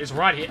M2, bro. It's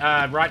right here,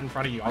 right in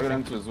front of you. I got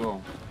think. M2 as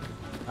well.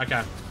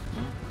 Okay.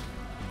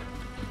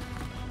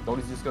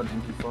 Gordy's just got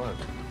an MP5.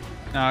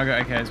 No, I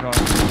got AK as well.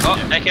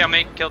 Oh, AK on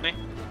me, killed me.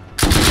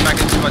 Back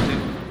in 2x2.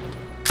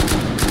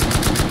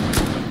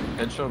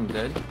 Headshot, I'm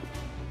dead.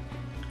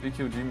 Who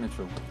killed you,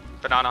 Mitchell?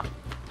 Banana.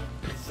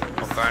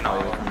 Or burner.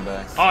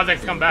 Oh,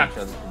 they've come back.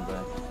 Oh, they've come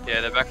back.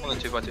 Yeah, they're back on the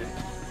 2x2.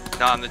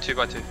 No, I'm the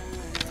 2x2.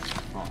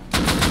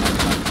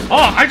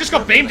 Oh, I just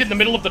got beamed in the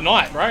middle of the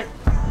night, right?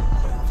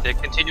 They're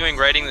continuing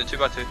raiding the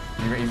 2x2.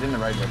 He's in the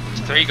raid. There's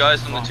 3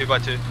 guys on the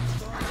 2x2.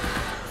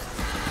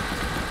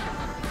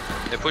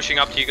 They're pushing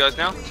up to you guys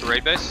now, to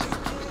raid base.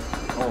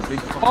 Oh, big.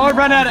 Oh, I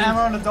ran out of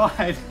ammo and I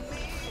died.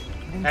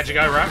 How'd you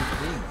go, right?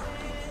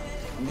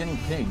 I'm getting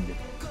pinged.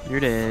 You're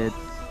dead.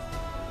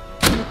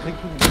 The pig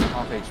is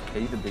half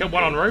HP. The big Killed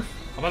one on roof.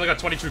 I've only got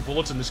 22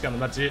 bullets in this gun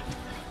and that's it.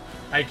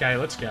 AK,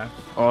 let's go.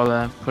 Oh,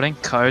 they're putting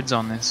codes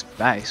on this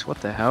base. What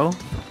the hell?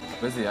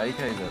 Where's the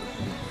AKs at?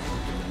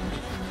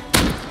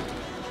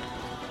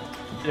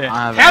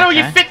 Yeah. How do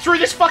you fit through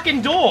this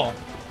fucking door?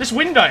 This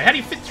window? How do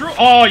you fit through?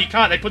 Oh, you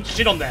can't. They put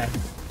shit on there.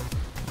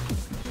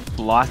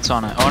 Lights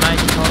on it. Oh no, you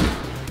can't.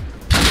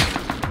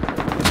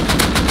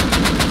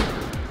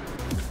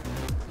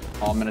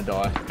 Oh, I'm gonna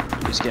die.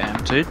 Just get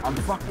M2'd. I'm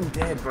fucking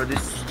dead, bro.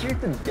 This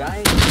stupid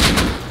game.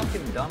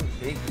 Fucking dumb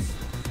pigs.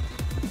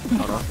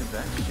 What is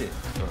that shit,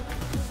 bro?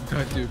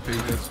 Don't do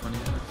pig, that's funny.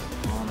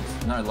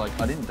 Honest. No, like,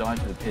 I didn't die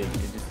to the pig.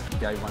 It just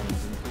gave one into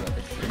that.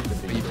 They shoot the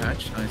Are big you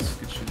patched? Nice,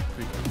 good shit.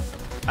 Quick.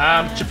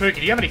 Chapuki,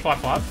 do you have any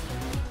 5.5?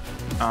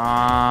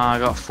 I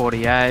got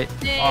 48.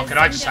 Oh, can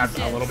I just have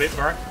a little bit,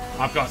 bro?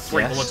 I've got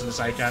 3 Yes. bullets in this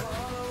AK.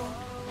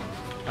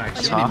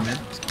 Thanks.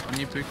 Half. On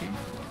you, Pookie?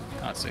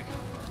 Oh, sick.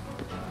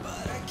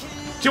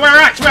 To our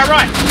right, to our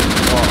right!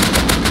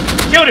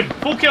 Killed him,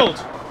 full killed.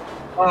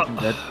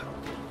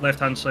 Left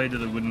hand side of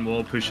the wooden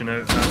wall pushing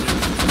out.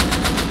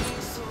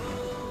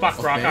 Fuck,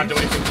 bro, I can't do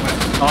anything for it.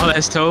 Oh,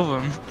 there's 2 of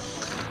them.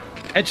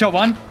 Headshot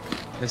one.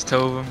 There's 2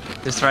 of them.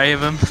 There's 3 of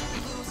them.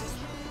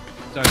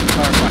 So,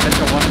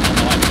 headshot one on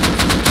the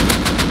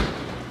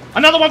line.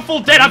 Another one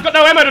full dead. I've got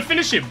no ammo to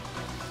finish him.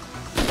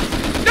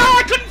 No,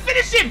 I couldn't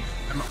finish him.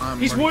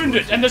 He's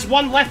wounded, and there's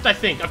 1 left, I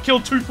think. I've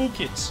killed 2 full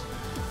kids,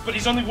 but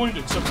he's only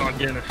wounded, so I can't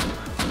get him.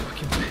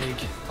 Fucking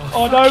pig.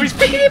 Oh no, he's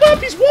picking him up.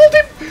 He's walled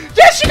him.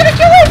 Yes, you're gonna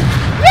kill him.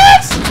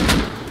 Yes.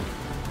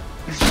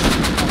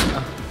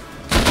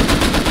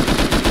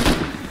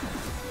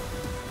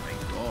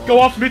 Go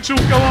off, Mitchell.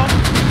 Go off.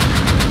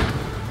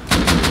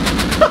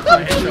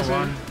 Headshot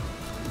one.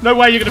 No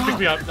way you're gonna pick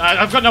me up.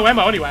 I've got no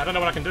ammo anyway. I don't know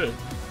what I can do.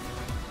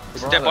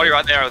 There's a dead body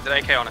right there with an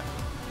AK on it.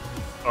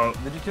 Oh,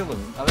 Did you kill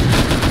him?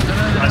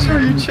 I saw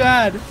you,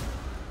 Chad.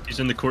 he's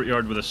in the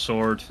courtyard with a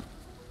sword.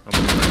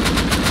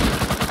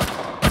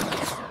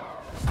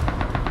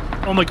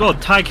 Oh my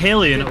god, tag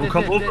Haley and it will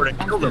come over and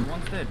kill them.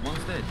 One's dead,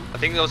 one's dead. I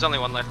think there was only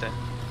 1 left there.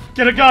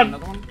 Get a gun.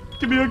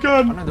 Give me a Oh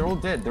gun. no, they're all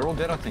dead. They're all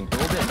dead, I think.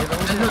 They're all dead. Yeah, they're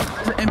all There's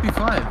dead. an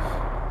MP5.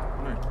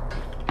 No.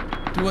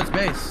 Towards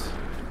base.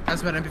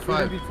 That's about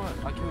MP5.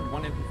 MP5. I killed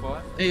 1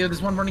 MP5. Yeah,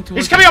 there's one running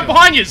towards He's coming up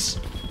behind you.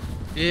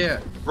 Yeah.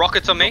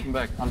 Rockets on me. I'm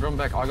back. I'm drawn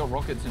back. I got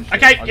rockets and shit.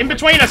 Okay, I in got,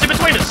 between us. In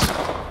between us.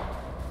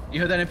 You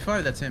heard that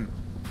MP5? That's him.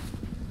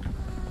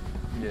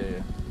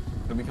 Yeah.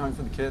 They'll be coming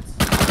for the kits.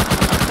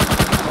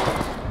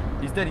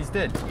 He's dead. He's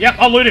dead. Yep,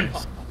 I'll loot him.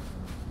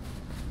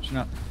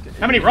 No.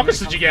 How many rockets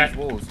did you get?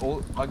 Walls.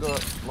 I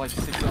got like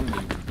 6 on me.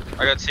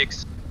 I got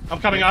 6. I'm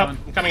coming up.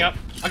 I'm coming up.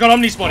 I got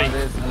Omni's body.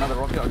 There's another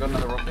rocket. I got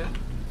another rocket.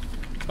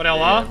 Got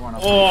LR? everyone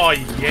up Oh,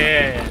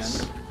 there.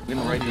 yes. We're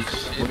gonna raid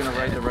this. We're gonna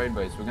raid the raid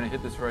base. We're gonna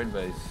hit this raid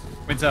base.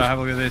 Winter, have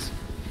a look at this.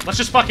 Let's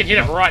just fucking hit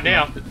it right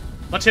now.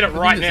 Let's hit it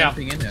right now.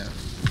 Something in there.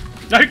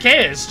 No, who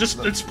cares? Just,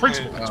 it's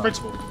principle. It's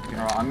principle.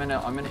 Alright, I'm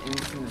gonna aim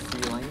this in the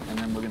ceiling, and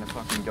then we're gonna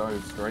fucking go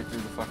straight through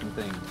the fucking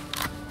thing.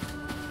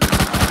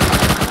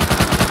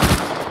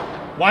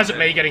 Why is it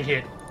me getting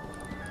hit?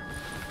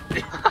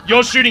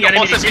 You're shooting at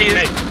him and he's hitting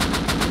me.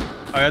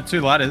 I got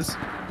 2 ladders.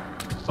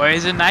 Wait,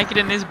 is it naked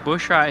in this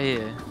bush right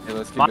here? Yeah,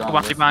 let's keep Mark going.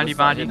 behind you, behind you,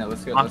 behind you.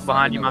 Let's go. Mark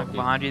behind you, Mark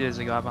behind you. There's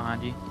a guy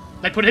behind you.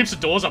 They put heaps of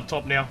doors up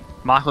top now.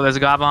 Michael, there's a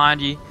guy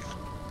behind you.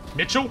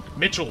 Mitchell?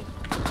 Mitchell.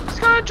 This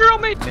guy drill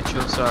me.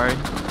 Mitchell, sorry.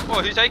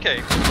 Oh, who's AK?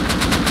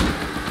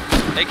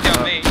 AK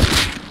on me.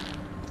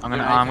 I'm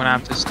gonna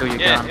have to steal your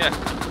gun. Yeah.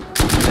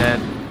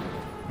 Dead.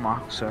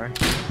 Michael, sorry.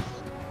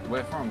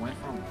 Where from? Where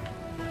from?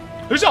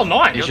 Who's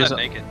L9? He's just,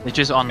 naked. he's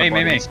just on the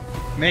bodies.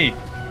 Me.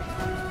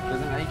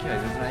 There's an AK.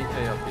 There's an AK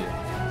up here.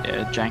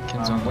 Yeah,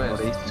 Jenkins on the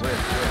West. bodies.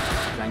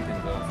 West.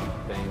 Jenkins on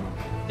beam.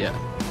 Yeah.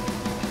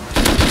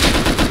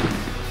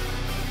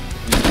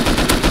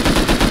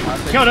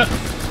 Killed it.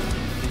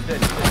 He's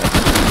dead.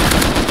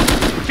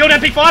 Killed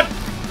MP5.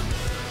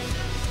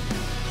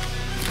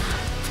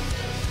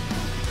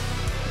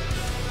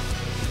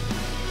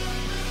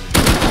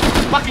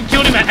 Fucking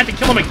killed him. I had to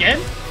kill him again.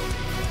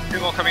 2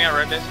 more coming out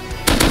red base.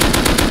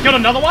 Killed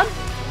another one.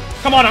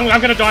 Come on, I'm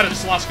gonna die to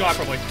this last guy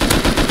probably.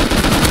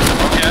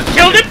 Yeah.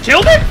 Killed him.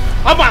 Killed him.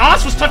 Oh, my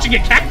ass was touching a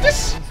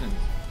cactus?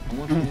 I'm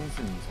watching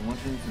instants.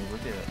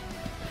 Look at it.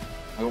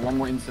 I got one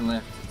more instant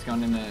left. It's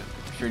going in there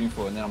shooting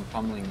for, and then I'm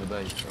pummeling the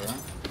base.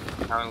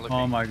 Alright.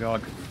 Oh my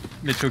god.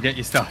 Mitchell, get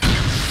your stuff.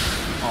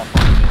 Oh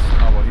fucking miss.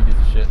 Oh well, who gives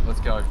a shit?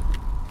 Let's go.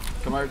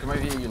 Come over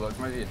here, you lot.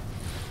 Come over here.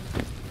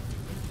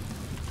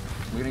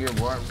 We're gonna go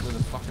right where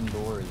the fucking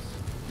door is.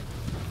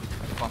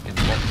 Fucking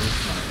lock this,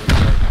 mate.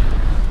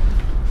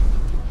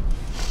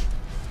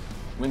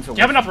 Let's go. Do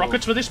you have enough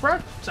rockets for this, bro?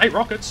 It's 8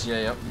 rockets.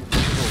 Yeah, yep. Lock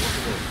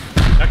the door.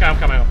 Okay, I'm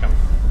coming.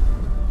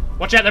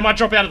 Watch out, they might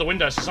drop out of the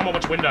window, so someone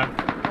watch window.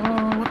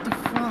 Oh, what the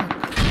fuck?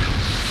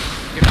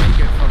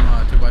 Get from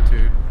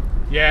 2x2.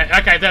 Yeah,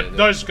 okay,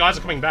 those guys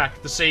are coming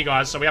back, the C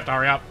guys, so we have to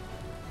hurry up.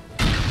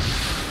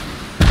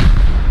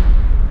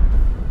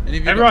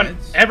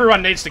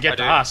 Everyone needs to get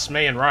to us,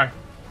 me and Ro.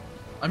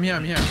 I'm here. I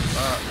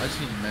just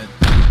need a med.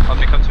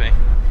 Okay, come to me.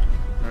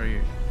 Where are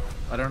you?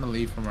 I don't want to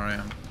leave from where I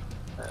am.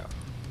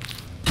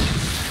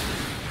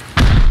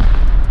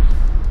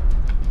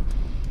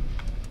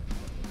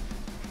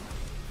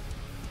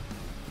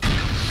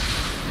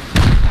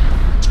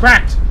 It's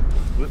cracked!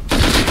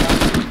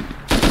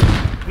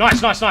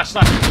 Nice. Watch out!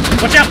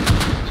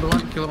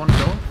 Kill one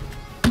door.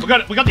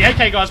 We got the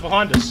AK guys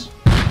behind us.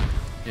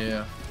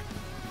 Yeah.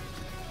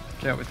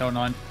 Get out with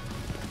L9.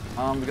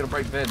 We gotta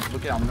break beds.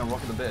 Look out, I'm gonna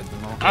rocket the bed.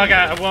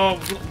 Okay, well,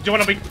 do you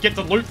want to get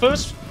the loot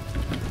first?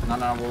 No,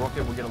 we'll rock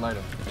it, we'll get it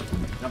later.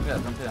 Jump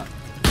out.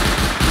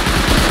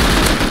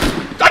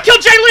 I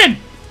killed Jaylin!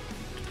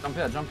 Jump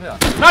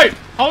out. No,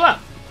 hold up.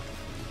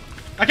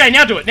 Okay,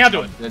 now do it. Now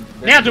do it.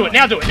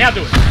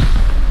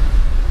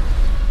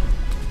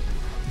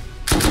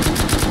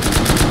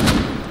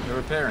 They're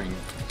repairing.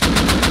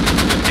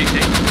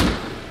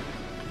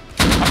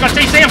 I've got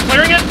TC, I'm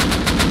clearing it.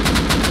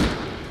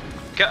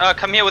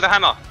 Come here with a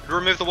hammer.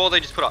 Remove the wall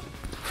they just put up.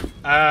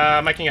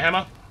 Making a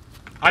hammer.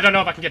 I don't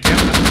know if I can get down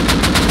with that.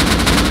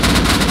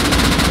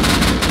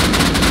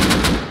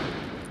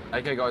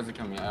 AK guys are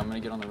coming out. I'm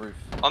gonna get on the roof.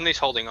 Omni's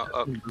holding up.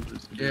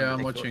 Yeah,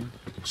 I'm watching.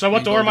 So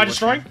what door am I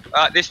destroying?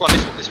 This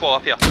wall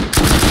up here.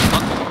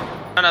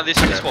 No,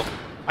 this wall.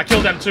 I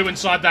killed them 2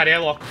 inside that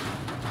airlock.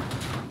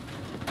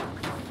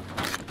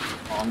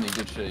 Oh, Omni,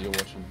 good shit. You're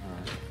watching.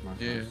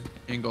 Alright. Yeah,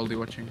 and Goldie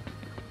watching.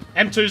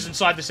 M2's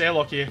inside this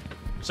airlock here.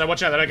 So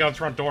watch out, they don't go in the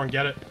front door and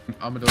get it.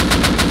 I'm a door.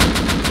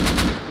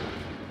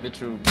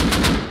 Literal.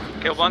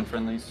 Killed one.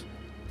 Friendlies.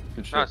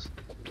 Good shit. Nice.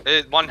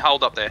 One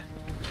held up there.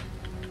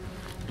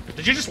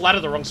 Did you just ladder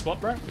the wrong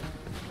spot, bro?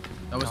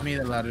 That was me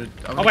that laddered.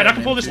 Oh wait, I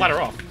can pull this ladder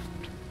off.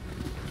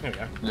 There we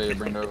go. Yeah,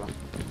 bring it over.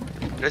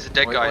 There's a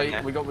dead guy in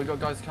there. We got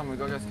guys coming.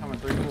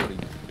 340.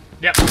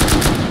 Yep.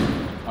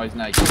 Oh, he's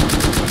naked.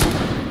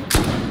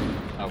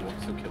 Oh, well,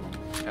 still kill him.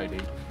 KD.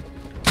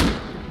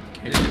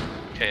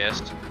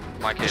 KS.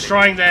 My KD.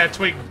 Destroying their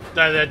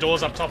their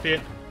doors up top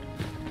here.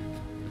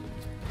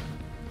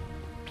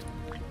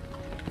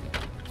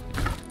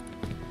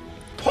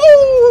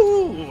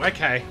 Woo!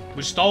 Okay,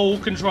 we stole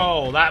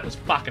control. That was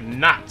fucking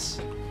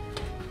nuts.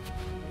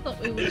 Thought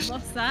we would have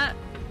lost that.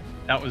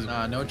 That was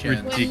no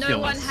chance.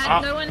 ridiculous.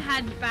 No one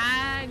had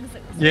bags.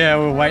 Yeah,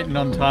 we were waiting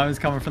on time. It's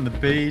coming from the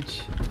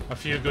beach. A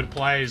few good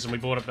plays and we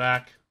brought it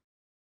back.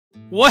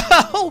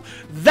 Well,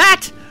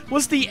 that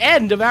was the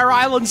end of our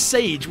island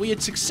siege. We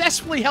had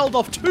successfully held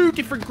off 2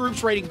 different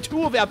groups raiding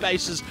 2 of our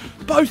bases,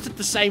 both at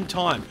the same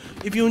time.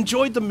 If you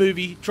enjoyed the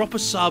movie, drop a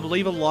sub,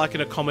 leave a like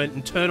and a comment,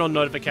 and turn on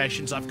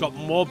notifications. I've got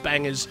more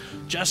bangers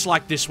just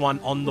like this one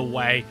on the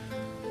way.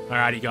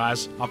 Alrighty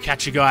guys, I'll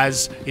catch you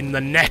guys in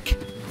the next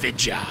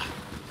video.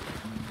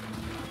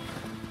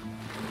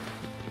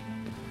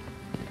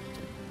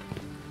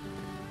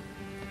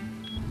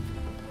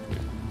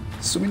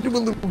 So we do a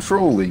little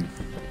trolling.